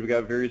got here is we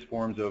got various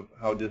forms of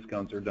how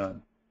discounts are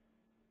done.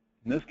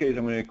 In this case,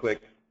 I'm going to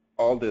click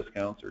all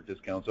discounts, or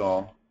discounts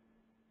all.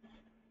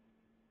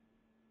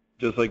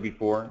 Just like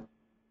before,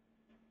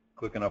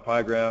 click on a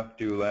pie graph,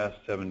 do last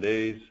 7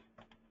 days,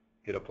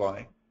 hit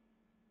apply.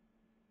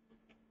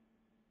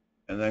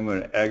 And then I'm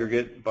going to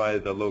aggregate by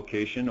the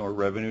location or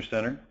revenue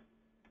center.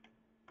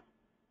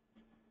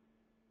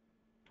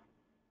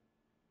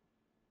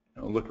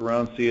 I'll look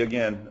around, see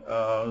again.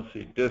 Let's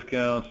see,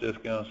 discounts.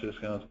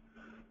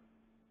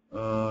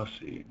 Let's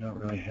see, not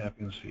really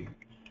happy. Let's see.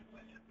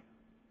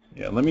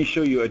 Yeah, let me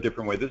show you a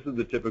different way. This is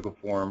the typical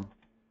form.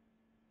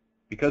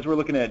 Because we're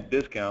looking at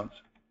discounts,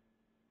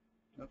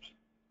 oops,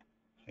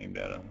 same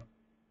data.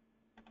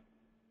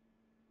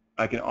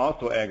 I can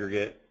also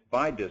aggregate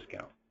by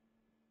discount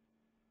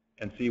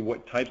and see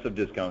what types of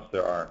discounts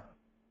there are.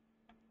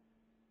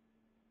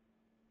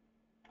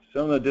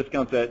 Some of the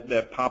discounts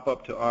that pop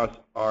up to us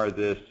are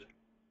this,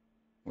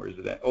 where is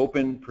it at?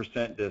 Open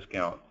percent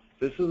discount.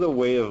 This is a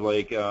way of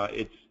like,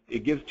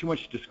 it gives too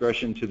much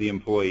discretion to the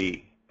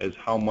employee as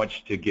how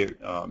much to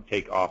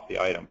take off the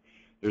item.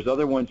 There's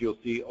other ones you'll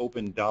see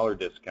open dollar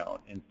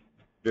discount, and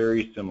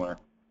very similar.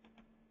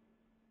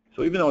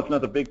 So even though it's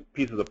not the big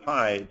piece of the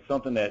pie, it's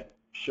something that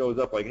shows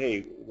up like,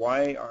 hey,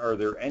 why are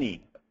there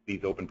any of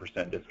these open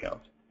percent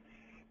discounts?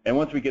 And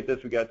once we get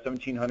this, we got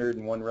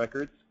 1,701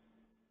 records.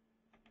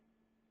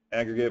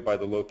 Aggregate by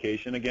the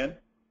location again.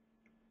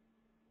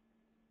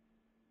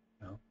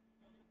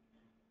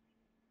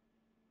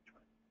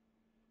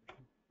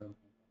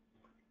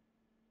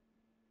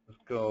 Let's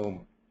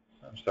go.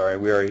 I'm sorry,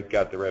 we already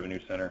got the revenue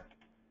center.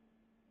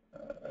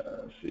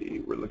 Let's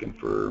see, we're looking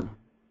for,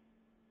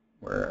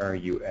 where are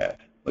you at?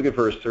 Looking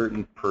for a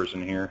certain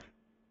person here.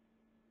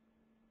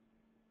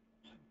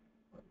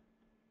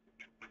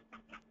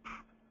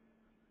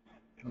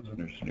 Comes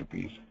under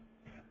Snoopy's.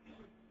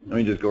 Let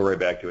me just go right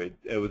back to it.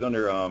 It was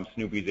under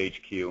Snoopy's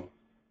HQ.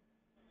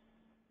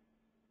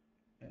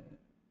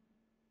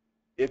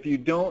 If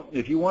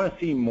you want to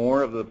see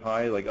more of the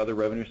pie like other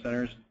revenue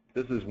centers,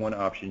 this is one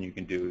option you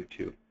can do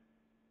too.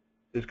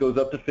 This goes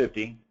up to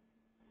 50.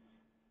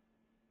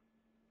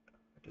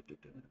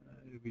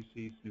 We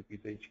see Snoopy's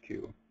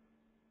HQ.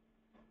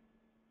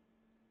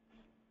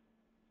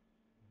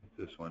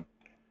 This one.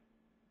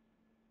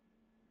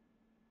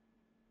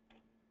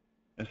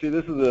 And see,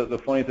 this is the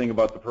funny thing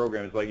about the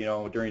program. Is like,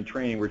 during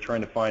training, we're trying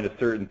to find a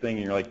certain thing,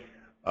 and you're like,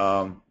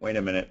 wait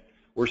a minute.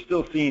 We're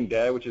still seeing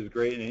data, which is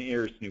great, and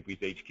here's Snoopy's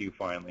HQ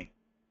finally.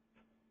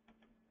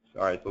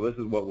 All right, so this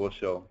is what we'll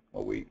show,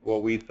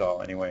 what we saw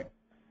anyway.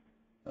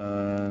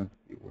 Should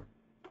be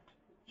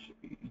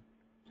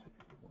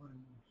 61,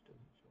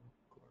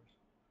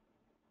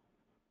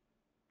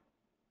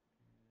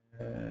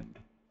 and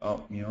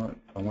oh, you know what?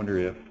 I wonder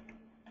if.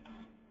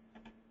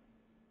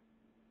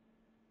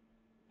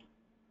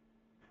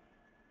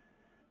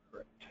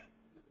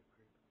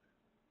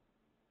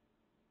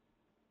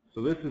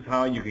 So this is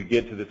how you could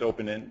get to this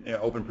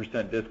open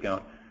percent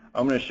discount.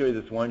 I'm going to show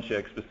you this one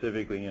check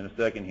specifically in a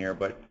second here,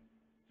 but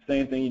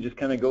same thing, you just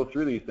kind of go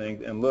through these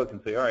things and look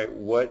and say, all right,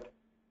 what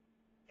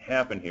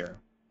happened here?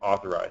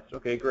 Authorized.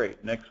 Okay,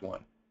 great. Next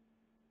one.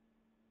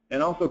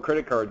 And also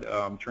credit card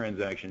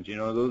transactions.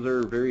 Those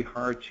are very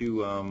hard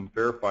to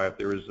verify if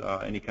there was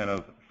any kind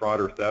of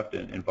fraud or theft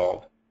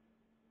involved.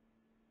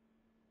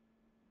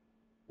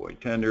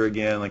 Void tender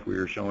again, like we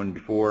were showing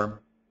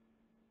before.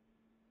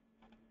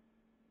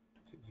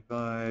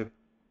 65.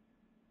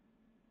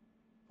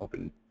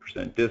 Open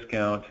percent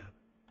discount.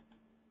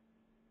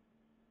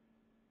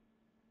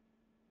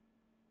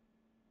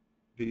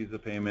 Visa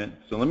payment.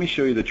 So let me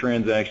show you the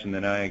transaction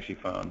that I actually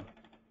found.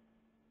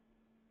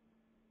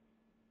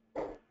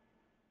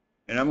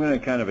 And I'm going to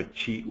kind of a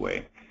cheat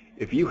way.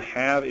 If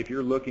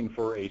you're looking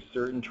for a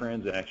certain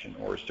transaction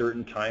or a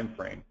certain time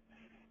frame,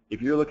 if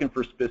you're looking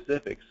for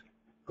specifics,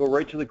 go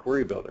right to the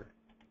query builder.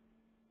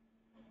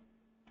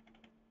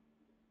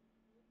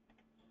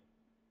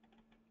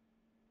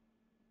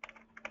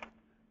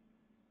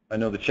 I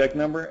know the check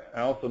number.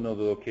 I also know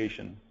the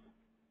location.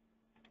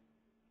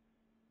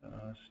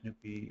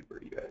 Snoopy, where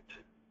are you at?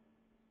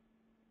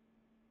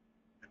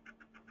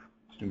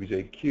 Snoopy's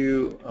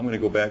AQ. I'm going to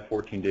go back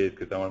 14 days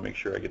because I want to make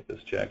sure I get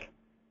this check.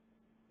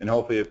 And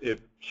hopefully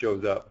it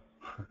shows up.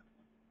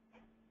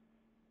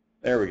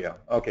 There we go.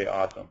 Okay,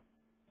 awesome.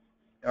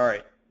 All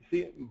right.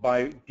 See,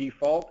 by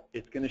default,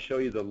 it's going to show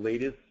you the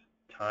latest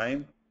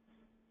time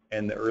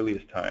and the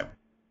earliest time.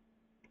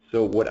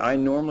 So what I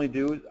normally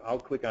do is I'll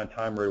click on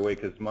time right away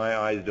because my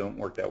eyes don't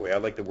work that way. I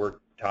like to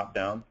work top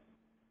down.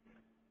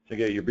 So you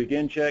get your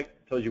begin check,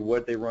 tells you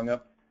what they rung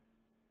up.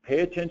 Pay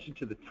attention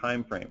to the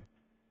time frame,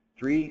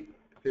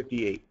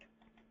 3:58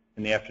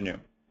 in the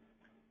afternoon.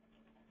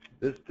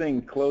 This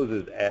thing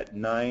closes at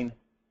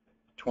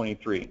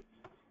 9:23.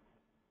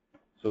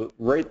 So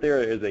right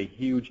there is a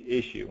huge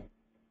issue.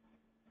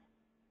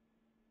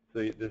 So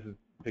this is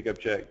pickup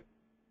check,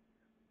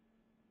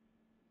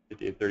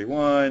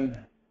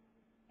 5831,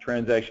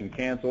 transaction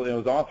canceled. It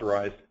was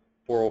authorized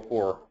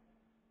 404,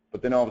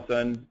 but then all of a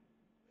sudden,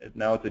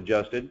 now it's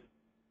adjusted.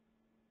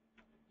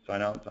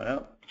 Sign out, sign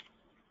out.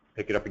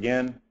 Pick it up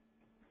again.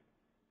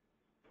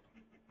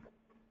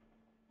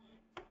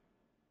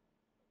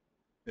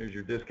 There's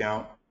your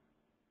discount.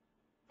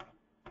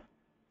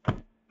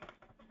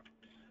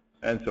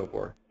 And so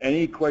forth.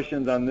 Any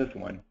questions on this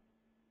one?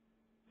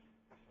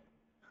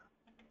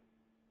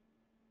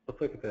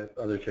 Let's look at that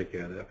other check you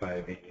had, that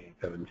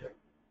 5887 check.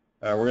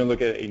 We're going to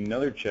look at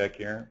another check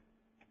here.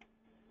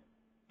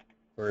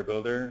 Query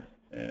builder,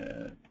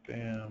 and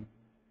bam.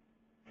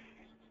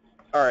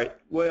 All right,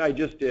 what I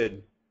just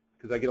did,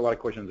 because I get a lot of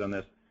questions on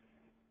this.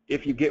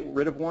 If you get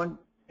rid of one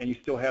and you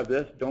still have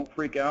this, don't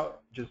freak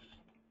out. Just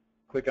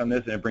click on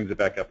this and it brings it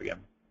back up again.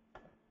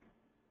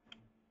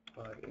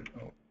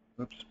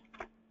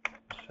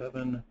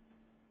 7,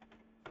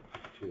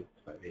 2,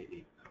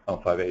 588. Oh,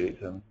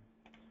 5887.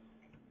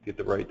 Get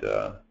the right,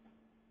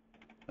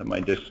 let my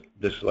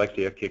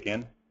dyslexia kick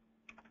in.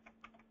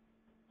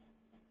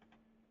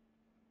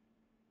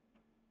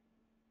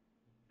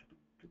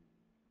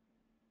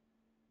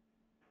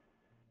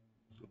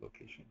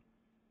 Location.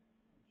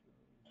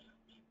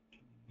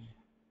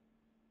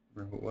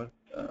 Remember what?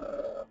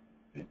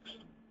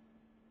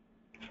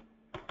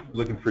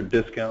 Looking for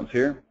discounts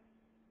here.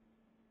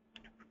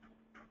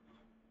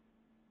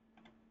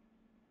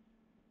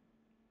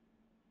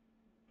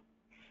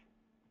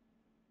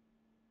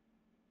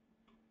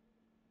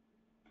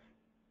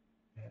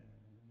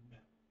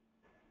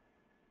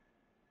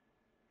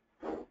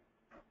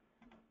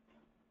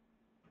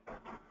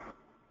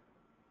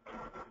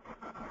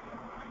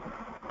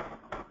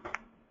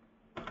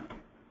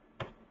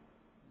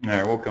 All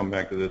right, we'll come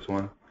back to this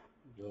one.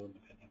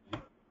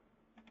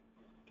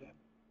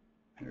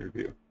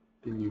 Review.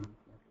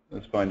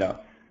 Let's find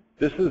out.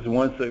 This is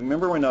once.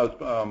 Remember when I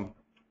was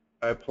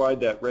I applied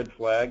that red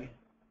flag?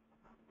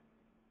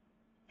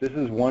 This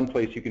is one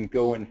place you can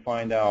go and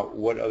find out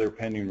what other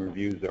pending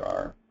reviews there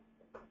are.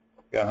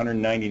 Got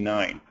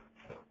 199,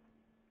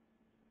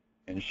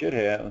 and it should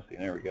have. Let's see.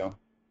 There we go.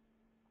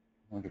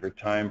 I'm looking for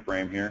time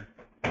frame here.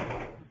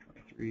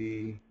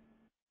 23.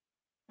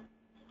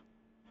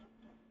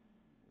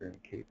 We're in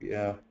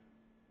KPF.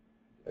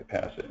 I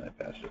passed it. I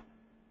passed it.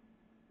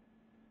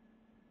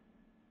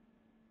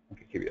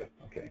 Okay, KPF.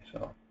 Okay,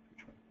 so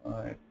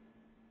 325.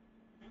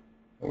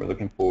 What we're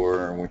looking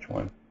for, which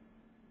one?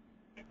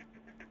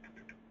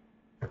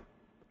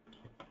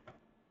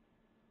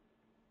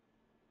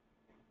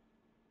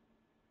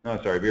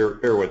 Oh, sorry.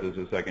 Bear with us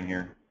a second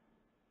here.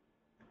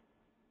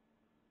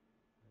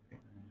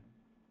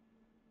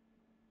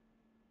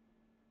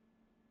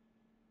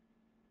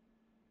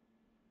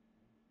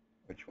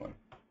 Which one?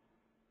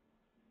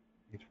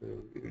 These for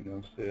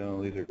no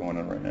sale. These are going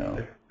on right now.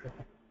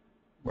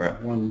 We're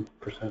at 1%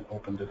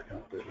 open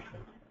discount.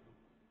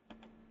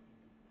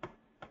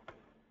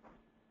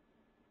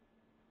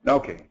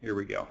 Okay, here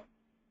we go.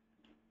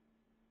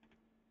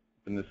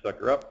 Open this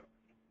sucker up.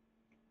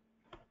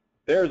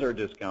 There's our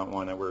discount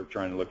one that we're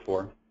trying to look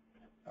for.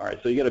 All right,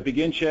 so you got a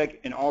begin check,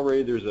 and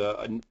already there's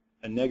a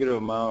negative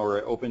amount or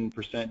an open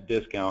 %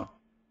 discount.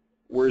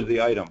 Where's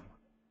the item?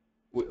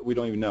 We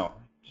don't even know.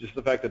 Just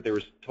the fact that there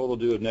was total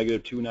due of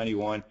negative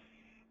 $291,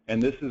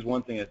 and this is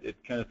one thing that it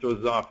kind of throws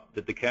us off,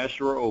 that the cash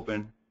drawer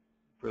open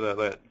for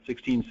that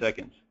 16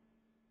 seconds.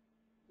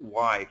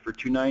 Why? For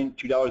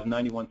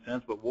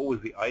 $2.91, but what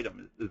was the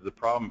item is the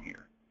problem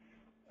here.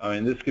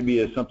 And this could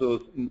be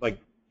something like,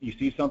 you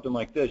see something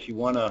like this, you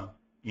want to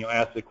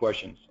ask the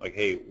questions like,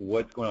 hey,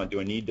 what's going on? Do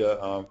I need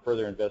to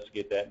further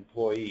investigate that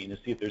employee and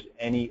to see if there's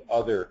any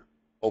other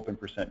open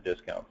 %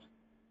 discounts?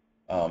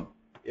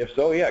 If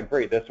so, yeah,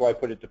 great. That's why I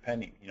put it to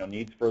pending.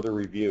 Needs further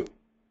review.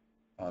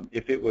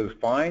 If it was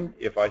fine,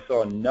 if I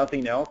saw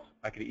nothing else,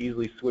 I could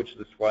easily switch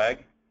this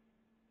flag.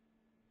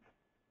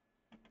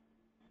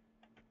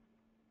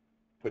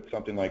 Put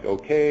something like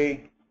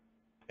OK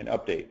and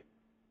update.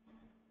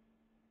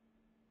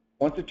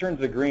 Once it turns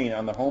to green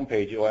on the home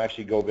page, it'll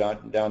actually go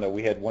down to,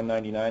 we had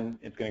 199,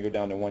 it's going to go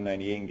down to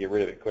 198 and get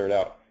rid of it, clear it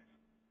out.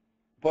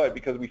 But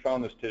because we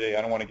found this today,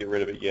 I don't want to get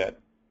rid of it yet.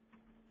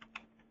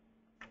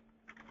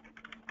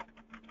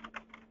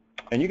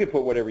 And you can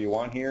put whatever you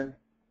want here.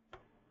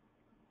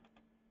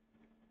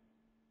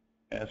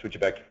 And switch it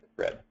back to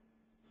red.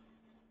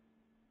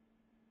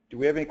 Do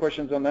we have any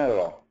questions on that at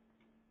all?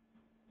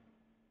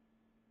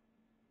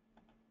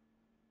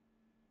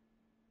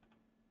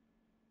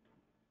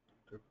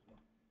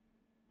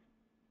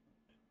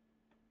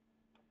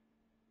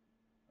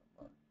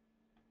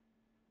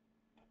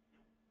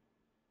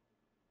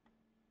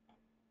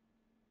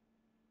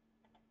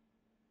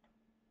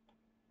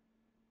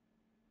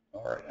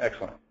 All right,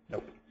 excellent.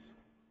 Nope.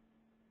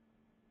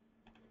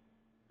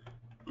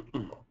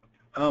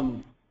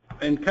 And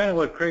kind of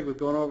what Craig was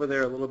going over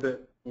there a little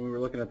bit when we were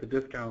looking at the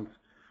discounts.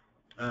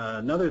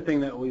 Another thing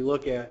that we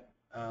look at,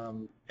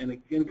 and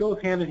it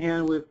goes hand in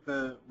hand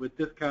with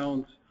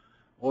discounts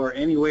or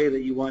any way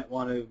that you want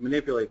to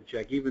manipulate the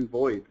check, even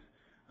voids.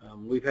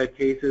 We've had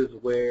cases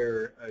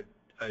where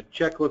a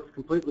check looks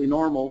completely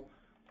normal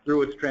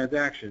through its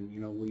transaction.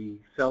 You know, we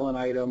sell an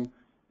item,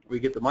 we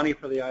get the money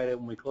for the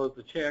item, we close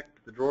the check,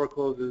 the drawer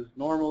closes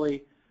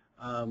normally,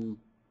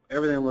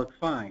 everything looks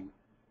fine.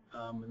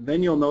 And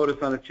then you'll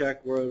notice on a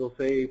check where it'll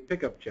say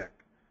pickup check.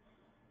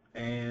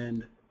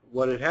 And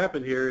what had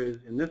happened here is,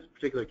 in this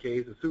particular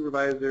case, a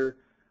supervisor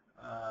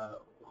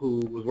who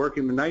was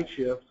working the night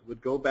shift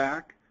would go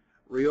back,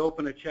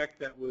 reopen a check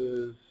that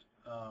was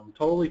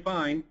totally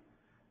fine,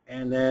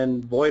 and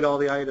then void all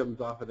the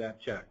items off of that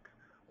check,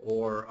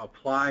 or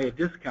apply a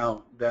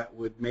discount that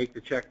would make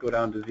the check go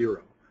down to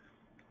zero.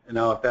 And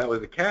now if that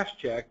was a cash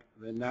check,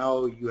 then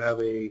now you have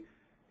a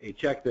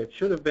check that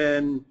should have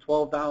been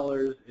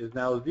 $12 is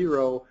now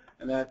zero,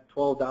 and that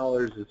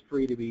 $12 is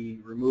free to be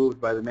removed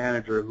by the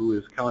manager who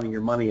is counting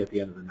your money at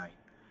the end of the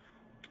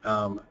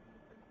night.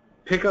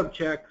 Pickup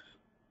checks,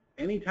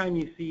 anytime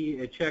you see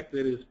a check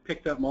that is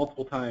picked up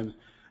multiple times.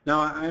 Now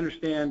I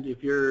understand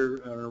if you're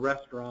in a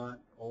restaurant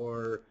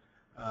or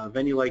a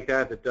venue like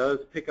that that does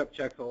pick up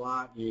checks a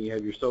lot, you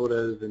have your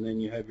sodas and then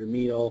you have your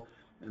meal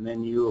and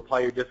then you apply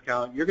your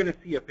discount, you're going to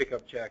see a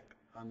pickup check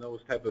on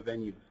those type of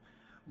venues.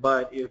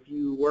 But if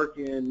you work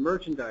in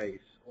merchandise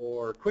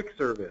or quick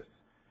service,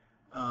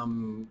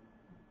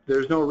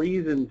 there's no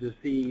reason to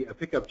see a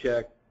pickup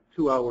check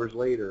 2 hours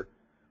later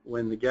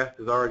when the guest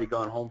has already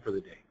gone home for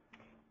the day.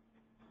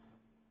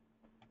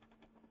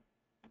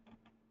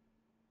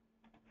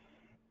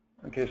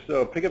 Okay,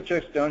 so pickup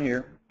check's down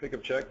here,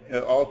 pickup check.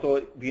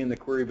 Also be in the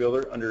query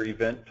builder under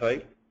event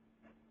type.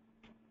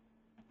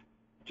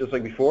 Just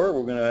like before,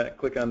 we're going to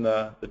click on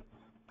the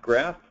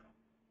graph,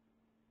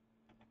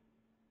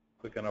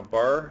 click on a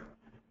bar,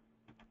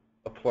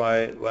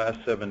 apply last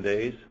 7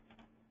 days.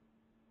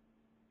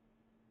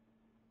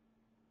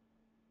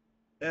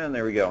 And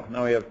there we go.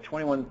 Now we have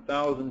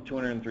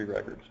 21,203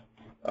 records.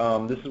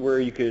 This is where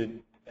you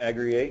could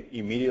aggregate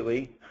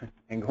immediately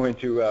and go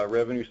into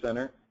Revenue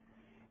Center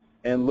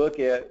and look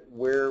at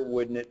where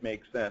wouldn't it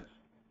make sense.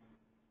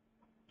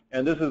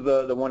 And this is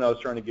the one I was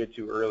trying to get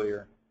to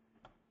earlier,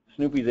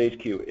 Snoopy's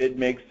HQ. It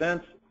makes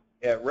sense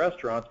at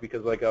restaurants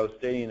because, like I was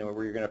stating,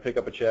 where you're going to pick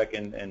up a check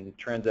and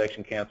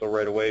transaction cancel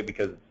right away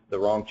because it's the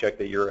wrong check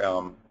that you're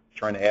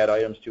trying to add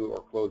items to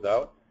or close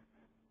out.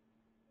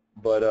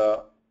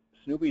 But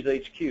Snoopy's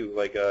HQ,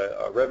 like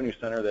a revenue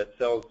center that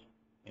sells,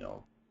 you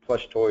know,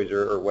 plush toys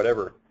or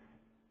whatever,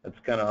 that's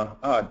kind of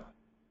odd.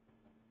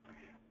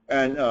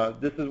 And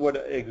this is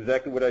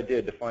exactly what I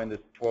did to find this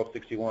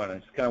 1261. I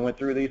just kind of went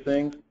through these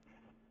things.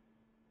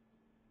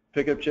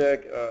 Pickup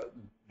check.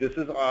 This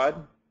is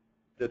odd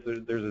that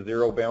there's a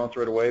zero balance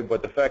right away,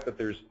 but the fact that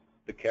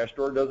the cash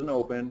drawer doesn't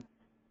open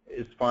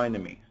is fine to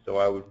me, so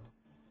I would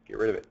get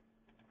rid of it.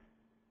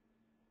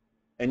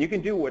 And you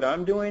can do what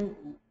I'm doing,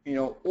 you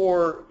know,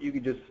 or you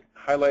could just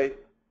highlight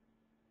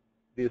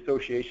the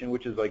association,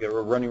 which is like a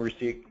running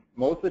receipt.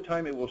 Most of the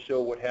time it will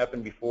show what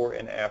happened before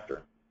and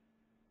after.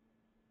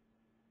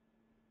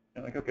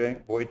 And like, okay,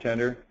 void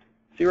tender.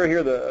 See right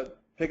here the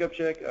pickup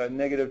check,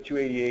 negative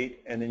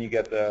 288, and then you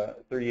get the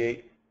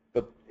 38,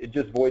 but it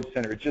just voids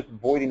tender. It's just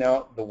voiding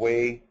out the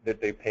way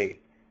that they paid.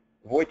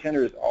 Void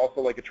tender is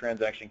also like a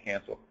transaction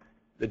cancel.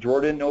 The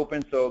drawer didn't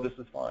open, so this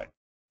is fine.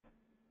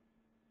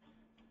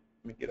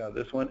 Let me get out of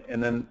this one,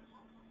 and then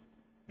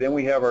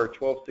we have our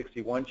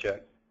 1261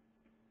 check.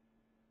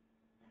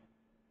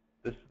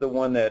 This is the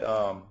one that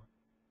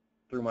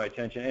drew my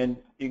attention, and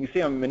you can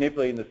see I'm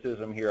manipulating the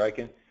system here. I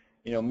can,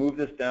 you know, move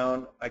this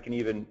down. I can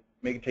even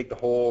make it take the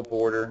whole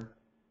border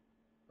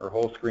or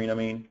whole screen. I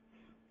mean,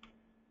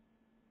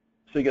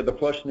 so you get the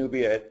plush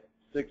Snoopy at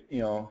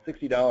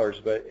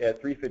 $60, but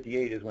at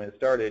 $358 is when it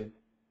started.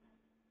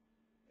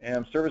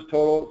 And service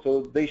total,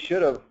 so they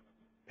should have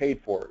paid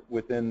for it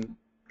within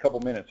a couple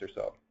minutes or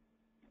so.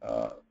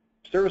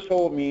 Service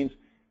total means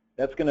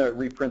that's going to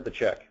reprint the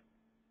check.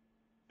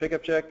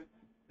 Pickup check,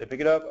 they pick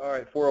it up, all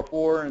right,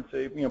 404, and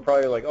say, you know,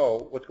 probably like,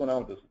 oh, what's going on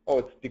with this? Oh,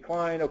 it's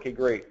declined. Okay,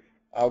 great.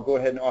 I'll go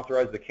ahead and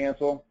authorize the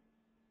cancel.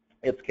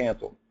 It's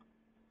canceled.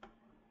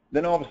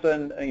 Then all of a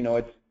sudden, you know,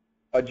 it's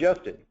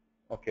adjusted.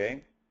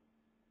 Okay.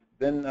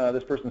 Then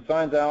this person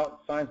signs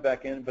out, signs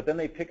back in, but then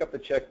they pick up the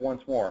check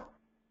once more.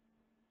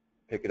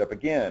 Pick it up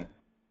again.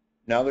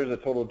 Now there's a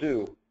total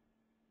due,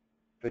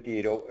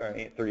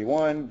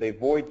 58.31. They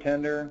void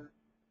tender.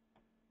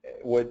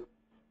 What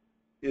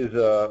is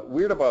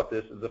weird about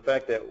this is the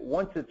fact that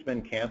once it's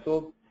been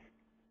canceled,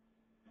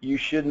 you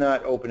should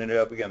not open it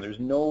up again. There's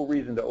no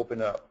reason to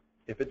open it up.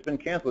 If it's been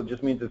canceled, it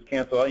just means it's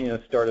canceled, you know,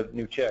 start a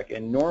new check.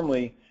 And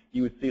normally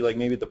you would see like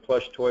maybe the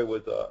plush toy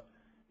was,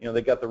 you know,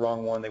 they got the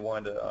wrong one. They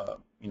wanted,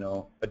 you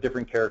know, a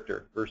different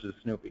character versus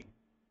Snoopy.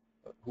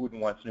 Who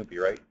wouldn't want Snoopy,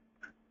 right?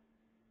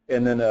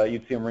 and then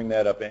you'd see them ring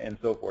that up and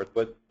so forth.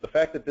 But the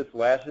fact that this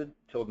lasted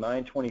till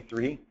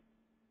 9/23,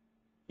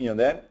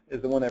 that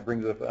is the one that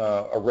brings up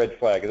a red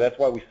flag. That's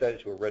why we set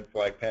it to a red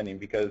flag pending,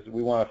 because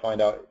we want to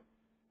find out,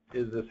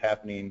 is this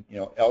happening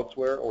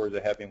elsewhere, or is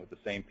it happening with the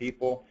same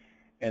people?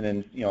 And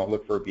then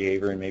look for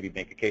behavior and maybe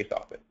make a case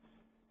off it.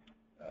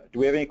 Do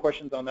we have any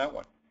questions on that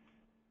one?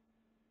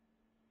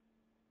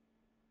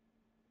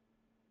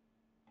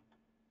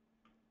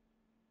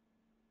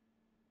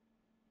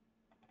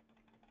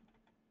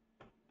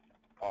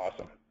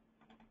 Awesome.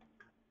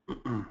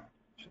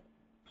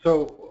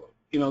 So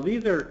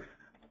these are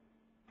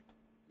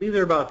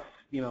about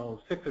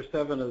 6 or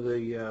 7 of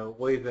the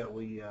ways that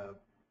we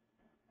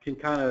can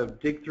kind of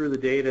dig through the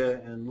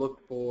data and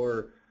look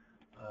for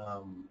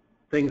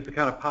things to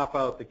kind of pop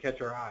out to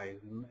catch our eyes.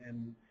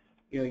 And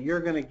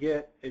you're going to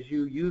get, as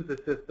you use the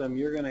system,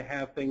 you're going to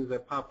have things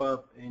that pop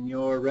up in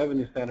your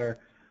revenue center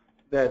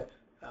that's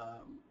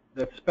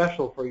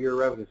special for your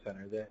revenue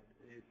center. That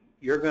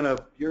you're going to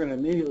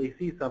immediately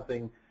see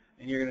something,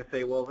 and you're going to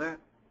say, well,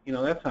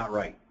 that's not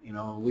right.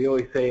 We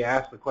always say,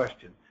 ask the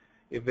question.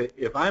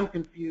 If I'm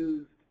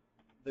confused,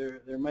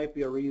 there might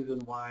be a reason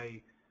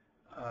why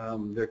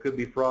there could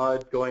be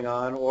fraud going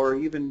on, or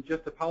even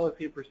just a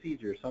policy and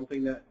procedure,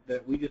 something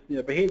that we just need,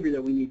 a behavior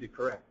that we need to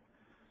correct.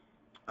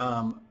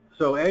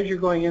 So as you're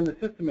going in the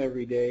system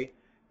every day,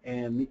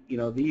 and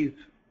these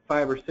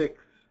 5 or 6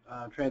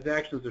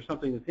 transactions are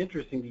something that's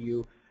interesting to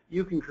you,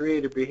 you can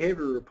create a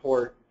behavior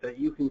report that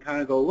you can kind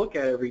of go look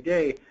at every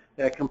day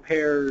that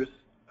compares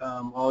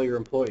all your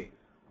employees.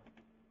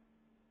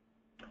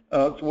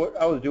 So what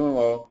I was doing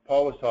while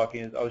Paul was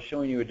talking is I was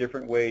showing you a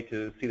different way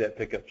to see that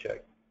pickup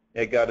check.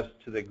 It got us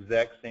to the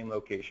exact same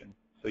location.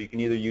 So you can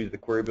either use the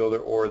query builder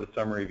or the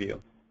summary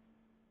view.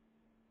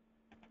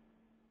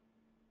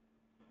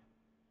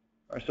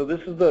 All right, so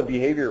this is the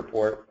behavior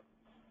report.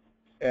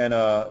 And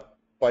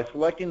by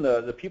selecting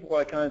the people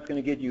icon, it's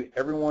going to get you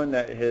everyone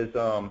that has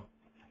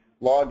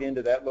logged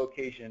into that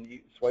location.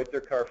 You swipe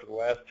their card for the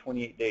last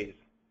 28 days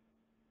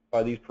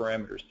by these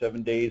parameters,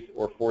 7 days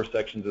or 4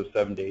 sections of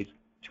 7 days,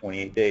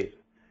 28 days.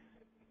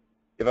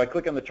 If I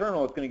click on the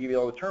terminal, it's going to give you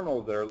all the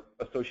terminals that are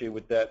associated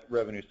with that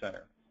revenue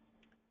center.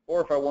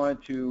 Or if I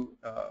wanted to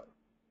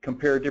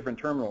compare different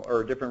terminal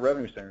or different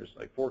revenue centers,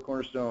 like Four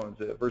Cornerstones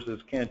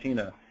versus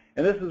Cantina.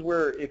 And this is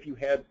where if you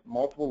had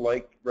multiple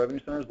like revenue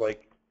centers,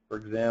 like for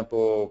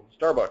example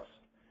Starbucks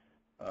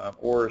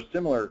or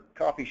similar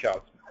coffee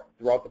shops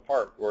throughout the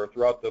park or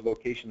throughout the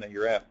location that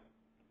you're at,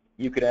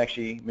 you could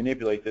actually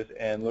manipulate this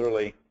and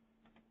literally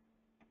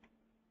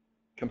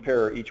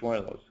compare each one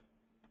of those.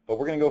 But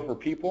we're going to go for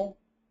people.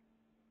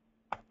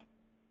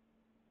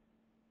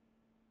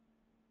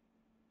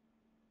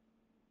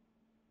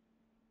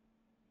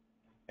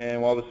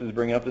 And while this is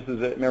bringing up, this is,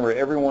 remember,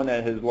 everyone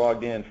that has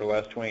logged in for the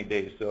last 28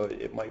 days, so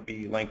it might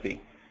be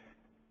lengthy.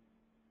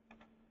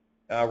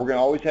 We're going to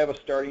always have a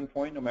starting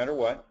point no matter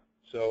what.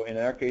 So in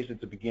our case,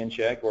 it's a begin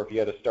check, or if you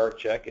had a start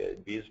check,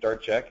 it'd be a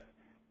start check.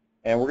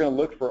 And we're going to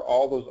look for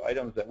all those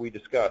items that we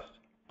discussed,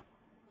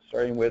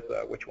 starting with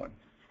which one?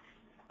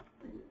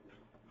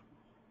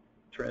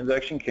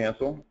 Transaction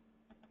cancel,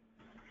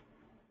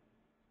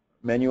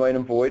 menu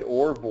item void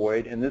or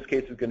void. In this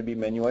case, it's going to be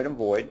menu item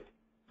void.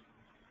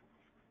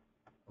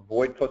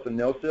 Void plus a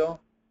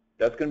no-sale,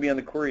 that's going to be on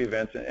the query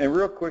events. And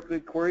real quickly,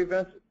 query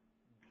events,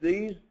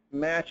 these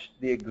match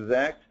the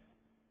exact,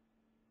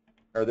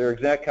 or their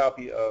exact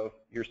copy of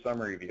your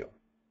summary view.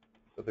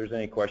 So if there's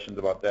any questions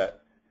about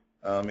that,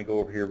 let me go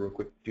over here real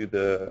quick to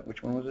the,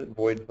 which one was it?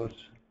 Void plus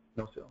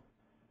no-sale.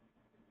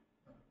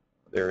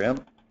 There I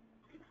am.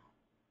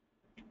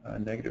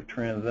 Negative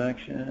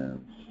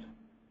transactions,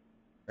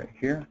 right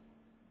here.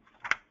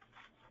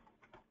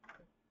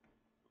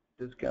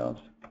 Discounts.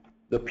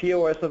 The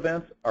POS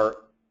events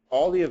are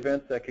all the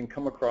events that can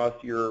come across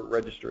your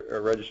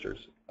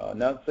registers.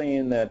 Not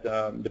saying that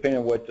depending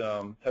on what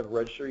type of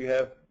register you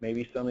have,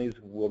 maybe some of these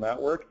will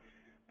not work.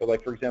 But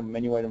like for example,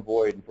 menu item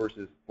void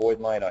versus void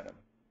line item.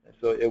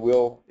 So it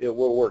will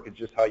work. It's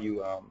just how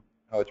you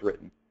how it's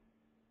written.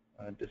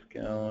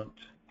 Discount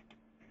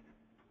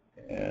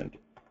and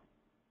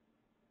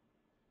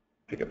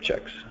pick up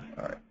checks.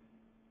 All right.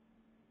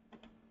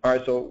 All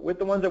right. So with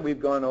the ones that we've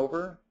gone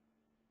over,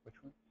 which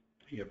one?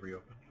 You have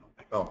reopened.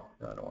 Oh,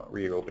 no, I don't want to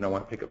reopen. I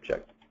want to pick up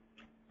check.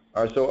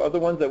 All right, so other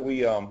ones that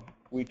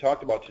we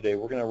talked about today,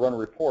 we're going to run a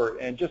report,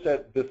 and just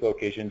at this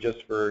location,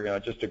 just for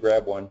just to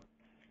grab one.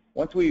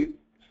 Once we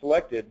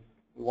selected,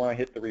 we want to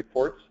hit the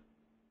reports,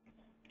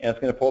 and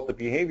it's going to pull up the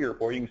behavior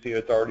report. You can see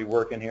it's already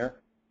working here.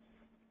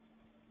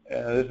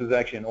 This is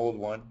actually an old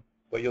one,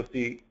 but you'll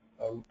see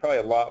probably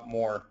a lot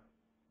more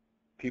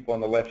people on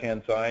the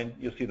left-hand side.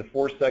 You'll see the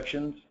 4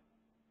 sections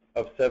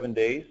of 7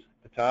 days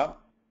at the top.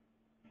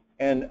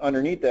 And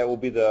underneath that will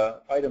be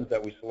the items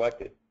that we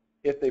selected,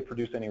 if they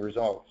produce any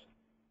results.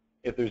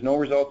 If there's no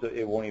results,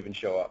 it won't even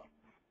show up.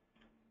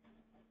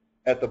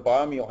 At the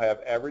bottom, you'll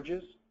have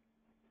averages.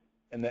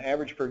 And the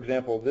average, for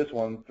example, this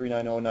one,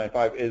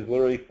 39095, is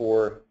literally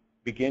for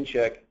begin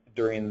check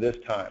during this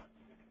time.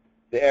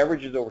 The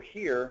averages over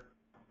here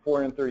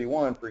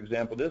 431, for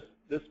example,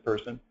 this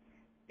person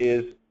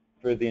is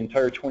for the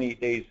entire 28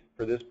 days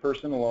for this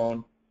person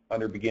alone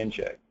under begin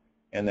check,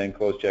 and then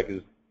close check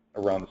is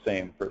around the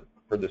same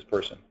for this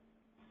person.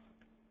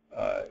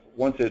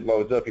 Once it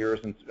loads up here,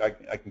 since I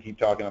can keep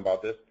talking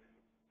about this,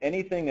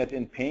 anything that's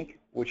in pink,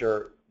 which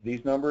are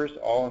these numbers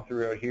all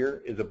throughout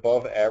here, is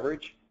above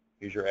average.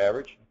 Here's your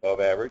average, above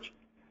average.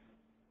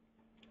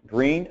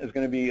 Green is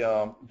going to be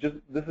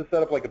this is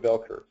set up like a bell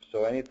curve.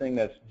 So anything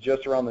that's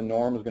just around the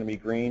norm is going to be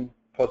green.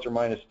 Plus or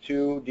minus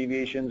 2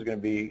 deviations is going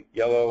to be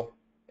yellow,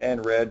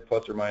 and red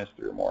plus or minus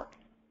 3 or more.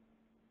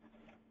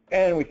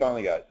 And we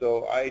finally got it.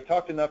 So I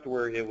talked enough to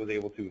where it was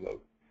able to load.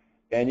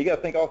 And you got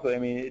to think also, I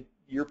mean,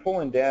 you're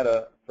pulling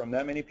data from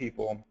that many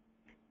people,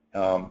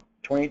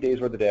 28 days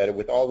worth of data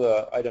with all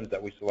the items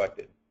that we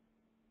selected.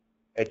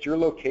 At your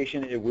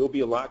location, it will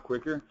be a lot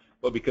quicker,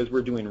 but because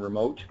we're doing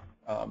remote,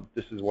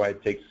 this is why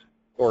it takes,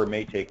 or it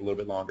may take a little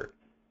bit longer.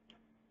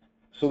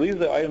 So these are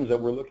the items that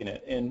we're looking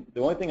at. And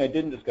the only thing I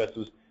didn't discuss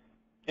was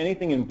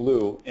anything in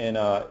blue and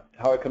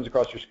how it comes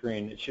across your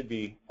screen. It should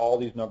be all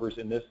these numbers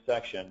in this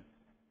section,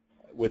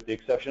 with the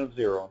exception of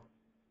 0,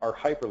 are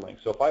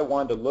hyperlinks. So if I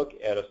wanted to look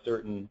at a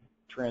certain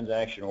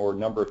transaction or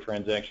number of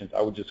transactions,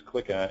 I would just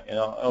click on it, and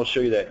I'll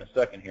show you that in a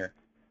second here.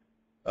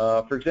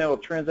 For example,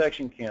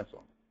 transaction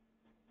cancel.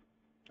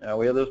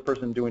 We have this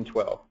person doing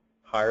 12,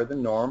 higher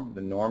than norm.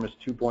 The norm is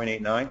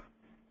 2.89,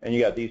 and you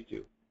got these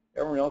two.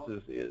 Everyone else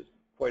is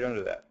quite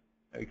under that.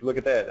 Now you can look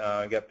at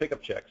that. You got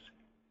pickup checks.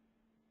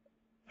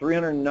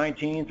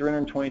 319,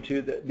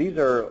 322. These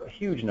are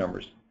huge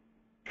numbers.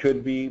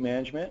 Could be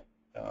management.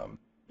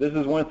 This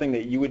is one thing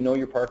that you would know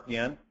your park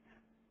again,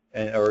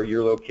 or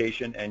your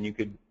location, and you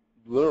could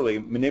literally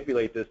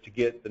manipulate this to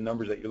get the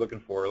numbers that you're looking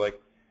for. Like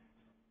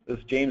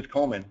this James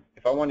Coleman.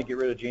 If I want to get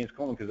rid of James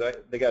Coleman because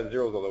they got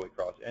zeros all the way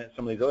across, and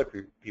some of these other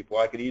people,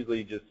 I could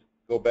easily just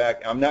go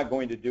back. I'm not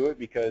going to do it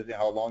because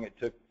how long it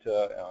took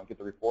to get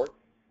the report,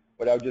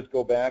 but I would just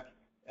go back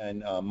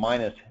and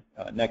minus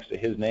next to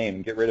his name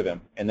and get rid of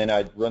him, and then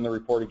I'd run the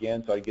report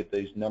again so I'd get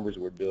these numbers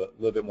would be a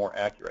little bit more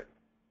accurate.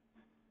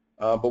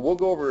 But we'll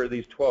go over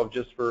these 12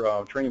 just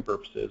for training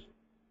purposes,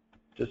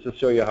 just to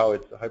show you how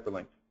it's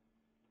hyperlinked.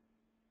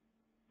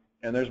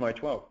 And there's my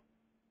 12.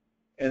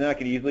 And then I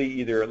could easily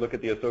either look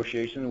at the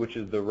association, which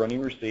is the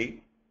running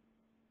receipt,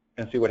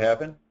 and see what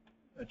happened.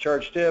 A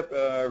charge tip,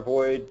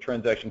 void,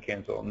 transaction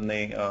cancel, and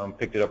they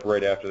picked it up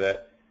right after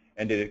that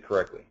and did it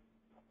correctly.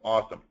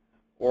 Awesome.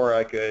 Or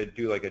I could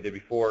do like I did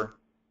before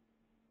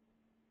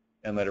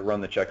and let it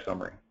run the check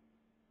summary.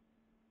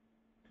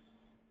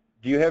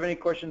 Do you have any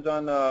questions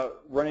on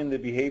running the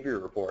behavior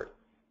report?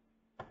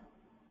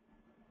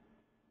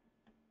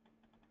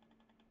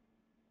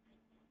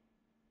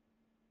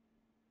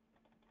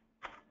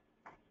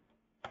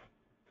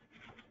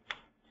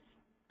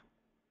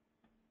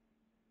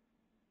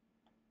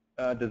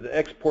 Does it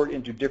export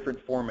into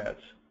different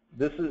formats?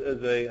 This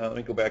is a, let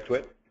me go back to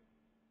it.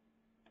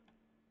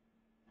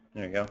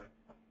 There you go.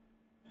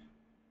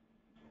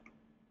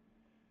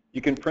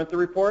 You can print the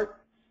report,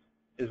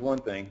 is one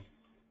thing.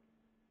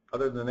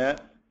 Other than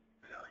that,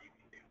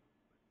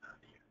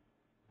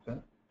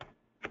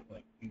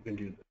 you can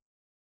do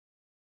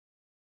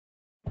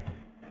this.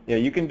 Yeah,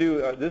 you can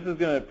do, this is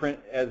going to print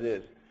as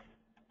is.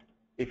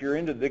 If you're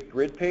into the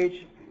grid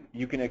page,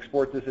 you can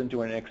export this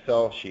into an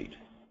Excel sheet.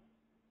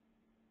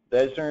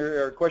 That is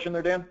your question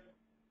there, Dan?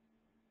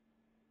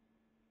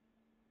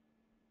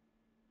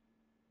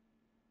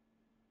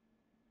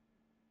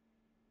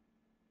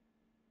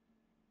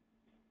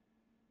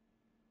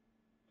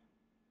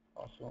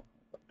 Also,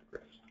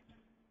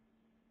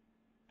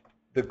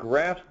 the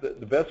graphs,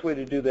 the best way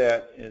to do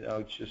that, and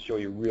I'll just show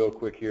you real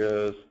quick here.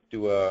 Let's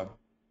do a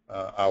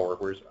hour.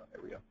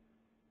 There we go.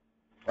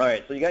 All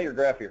right, so you got your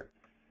graph here.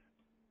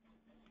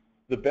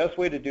 The best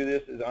way to do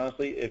this is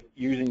honestly if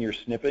using your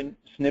snipping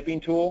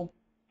tool.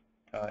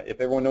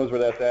 If everyone knows where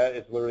that's at,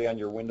 it's literally on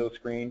your Windows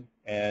screen,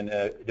 and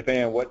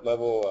depending on what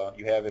level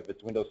you have, if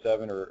it's Windows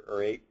 7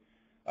 or 8,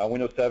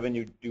 Windows 7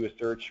 you do a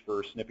search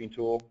for snipping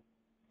tool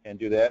and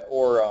do that,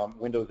 or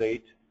Windows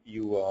 8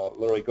 you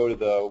literally go to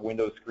the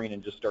Windows screen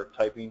and just start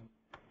typing,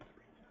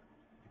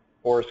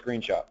 or a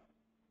screenshot.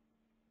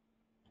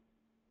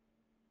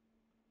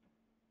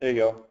 There you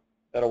go.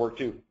 That'll work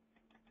too.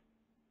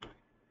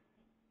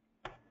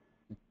 All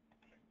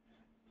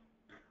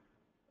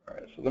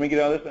right, so let me get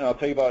out of this and I'll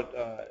tell you about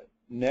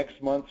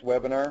next month's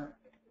webinar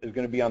is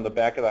going to be on the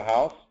back of the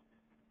house.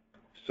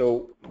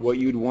 So what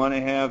you'd want to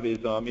have is,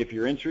 if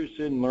you're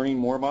interested in learning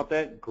more about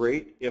that,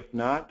 great. If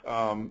not,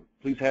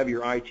 please have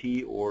your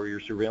IT or your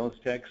surveillance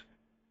techs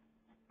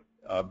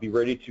be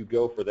ready to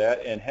go for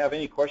that and have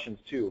any questions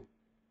too.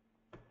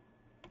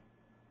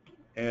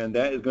 And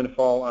that is going to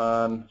fall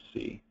on, let's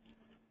see,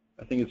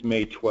 I think it's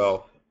May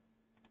 12th.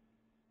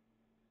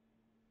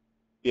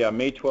 Yeah,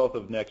 May 12th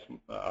of next,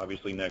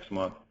 obviously next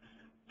month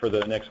for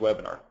the next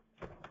webinar.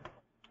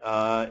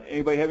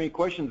 Anybody have any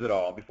questions at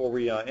all before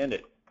we end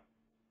it?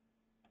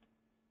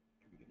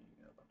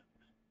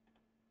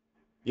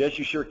 Yes,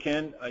 you sure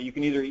can. You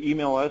can either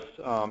email us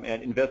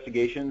at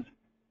investigations@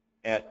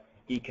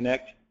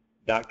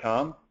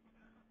 eConnect.com,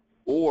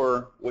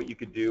 or what you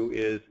could do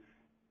is,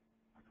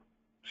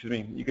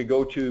 you could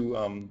go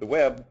to the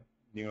web,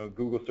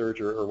 Google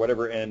search or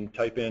whatever, and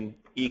type in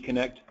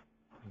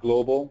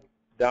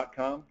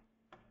eConnectGlobal.com.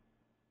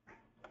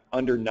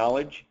 Under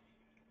Knowledge,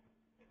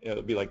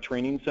 it'll be like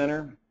Training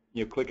Center.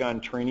 You click on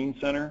Training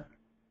Center,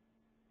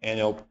 and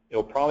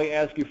it'll probably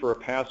ask you for a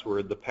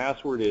password. The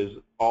password is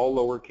all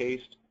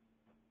lowercase,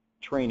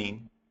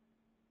 training,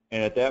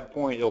 and at that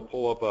point it'll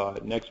pull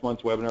up next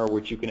month's webinar,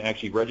 which you can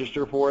actually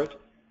register for it,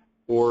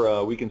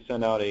 or we can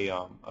send out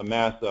a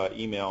mass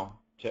email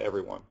to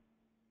everyone.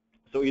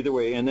 So either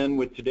way, and then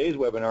with today's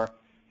webinar,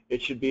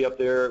 it should be up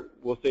there.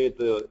 We'll say at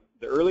the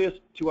earliest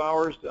 2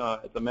 hours.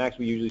 At the max,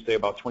 we usually say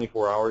about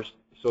 24 hours.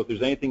 So if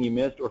there's anything you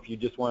missed, or if you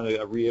just want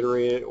to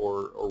reiterate it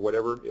or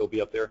whatever, it'll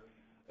be up there,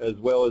 as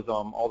well as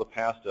all the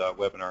past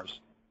webinars.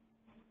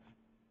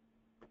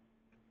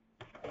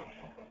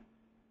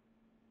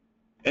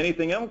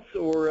 Anything else,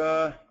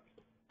 or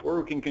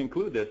we can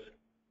conclude this?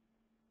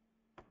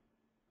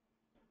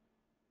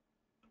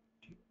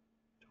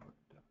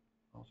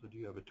 Also, do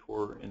you have a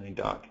tour in a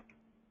doc?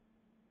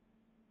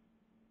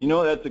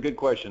 That's a good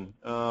question.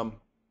 We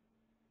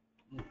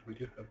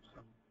do have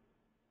some.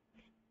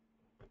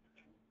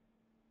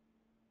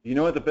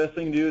 What the best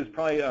thing to do is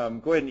probably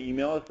go ahead and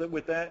email us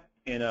with that,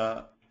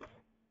 and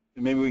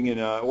maybe we can,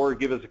 or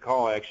give us a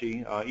call,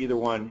 actually, either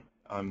one,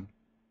 and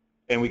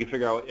we can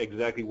figure out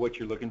exactly what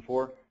you're looking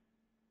for.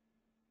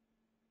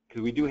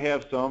 Because we do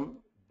have some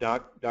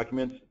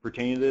documents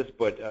pertaining to this,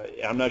 but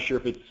I'm not sure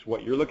if it's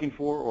what you're looking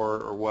for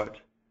or what.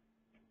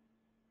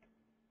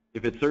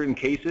 If it's certain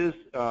cases,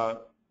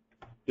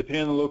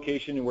 depending on the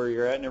location and where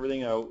you're at and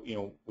everything,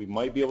 we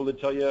might be able to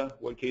tell you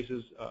what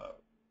cases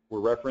were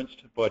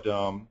referenced, but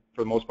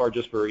for the most part,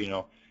 just for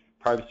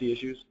privacy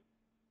issues.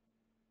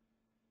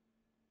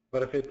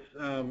 But if it's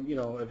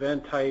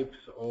event types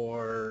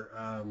or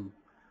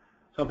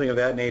something of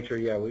that nature,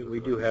 yeah, we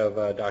do have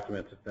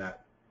documents of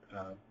that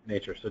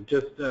nature. So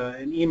just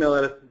an email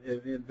at us,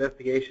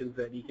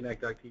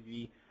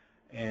 investigations@econnect.tv,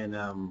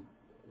 and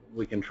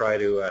we can try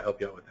to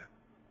help you out with that.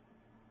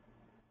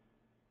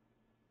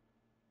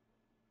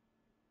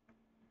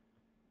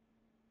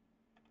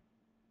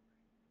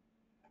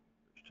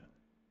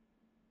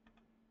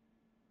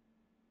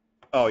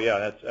 Oh yeah,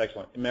 that's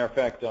excellent. As a matter of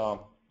fact, I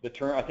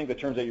think the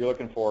terms that you're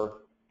looking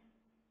for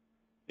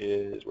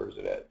is, where is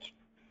it at?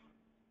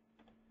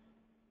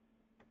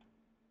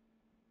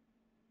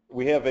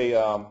 We have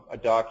a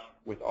doc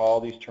with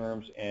all these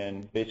terms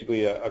and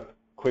basically a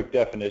quick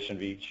definition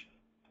of each.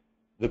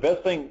 The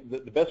best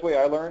way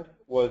I learned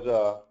was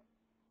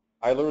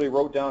I literally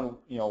wrote down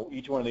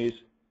each one of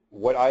these,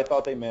 what I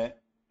thought they meant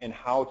and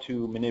how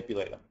to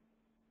manipulate them.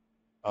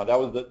 That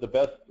was the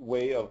best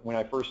way of, when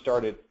I first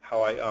started,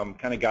 how I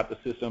kind of got the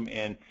system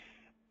and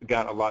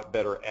got a lot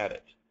better at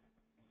it.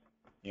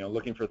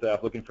 Looking for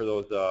theft, looking for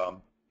those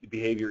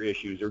behavior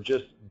issues, or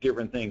just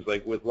different things.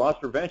 Like with loss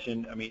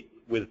prevention,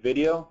 with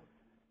video,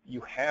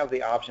 you have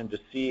the option to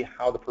see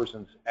how the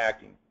person's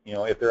acting.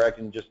 If they're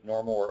acting just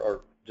normal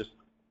or just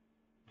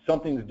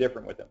something's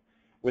different with them.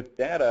 With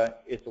data,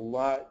 it's a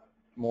lot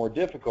more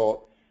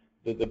difficult.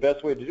 The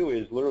best way to do it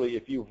is literally,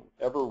 if you've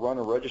ever run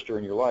a register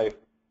in your life,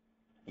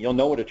 you'll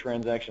know what a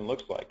transaction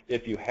looks like.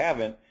 If you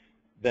haven't,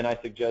 then I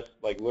suggest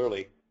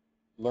literally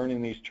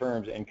learning these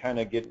terms and kind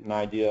of get an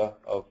idea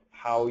of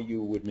how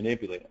you would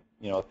manipulate them.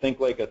 Think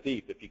like a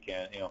thief if you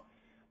can,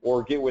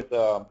 or get with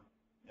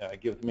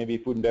maybe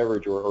food and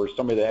beverage or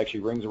somebody that actually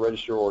rings a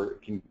register or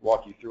can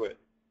walk you through it.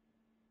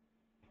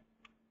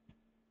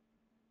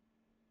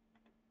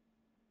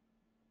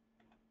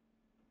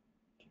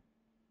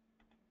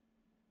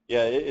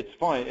 Yeah, it's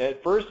fun.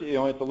 At first,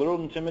 it's a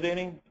little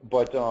intimidating,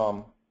 but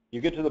you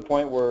get to the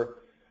point where,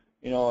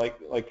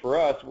 like for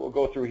us, we'll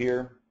go through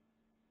here,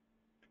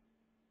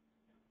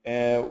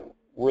 and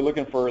we're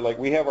looking for,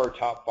 we have our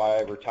top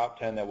 5 or top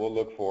 10 that we'll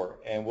look for,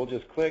 and we'll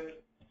just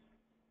click,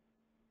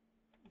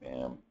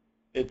 and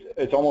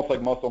it's almost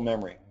like muscle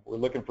memory. We're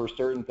looking for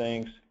certain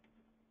things,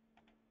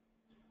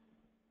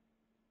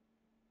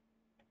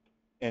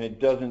 and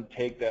it doesn't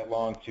take that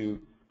long to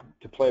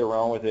play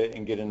around with it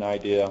and get an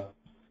idea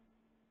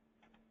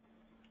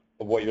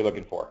of what you're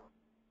looking for.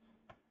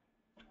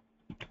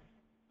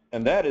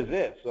 And that is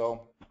it.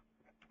 So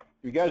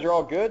you guys are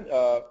all good?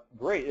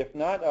 Great. If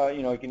not,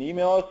 you can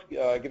email us,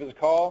 give us a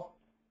call,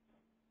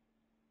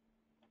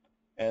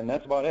 and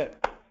that's about it.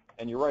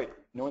 And you're right,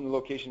 knowing the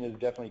location is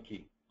definitely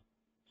key.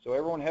 So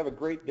everyone have a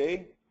great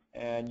day,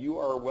 and you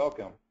are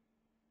welcome.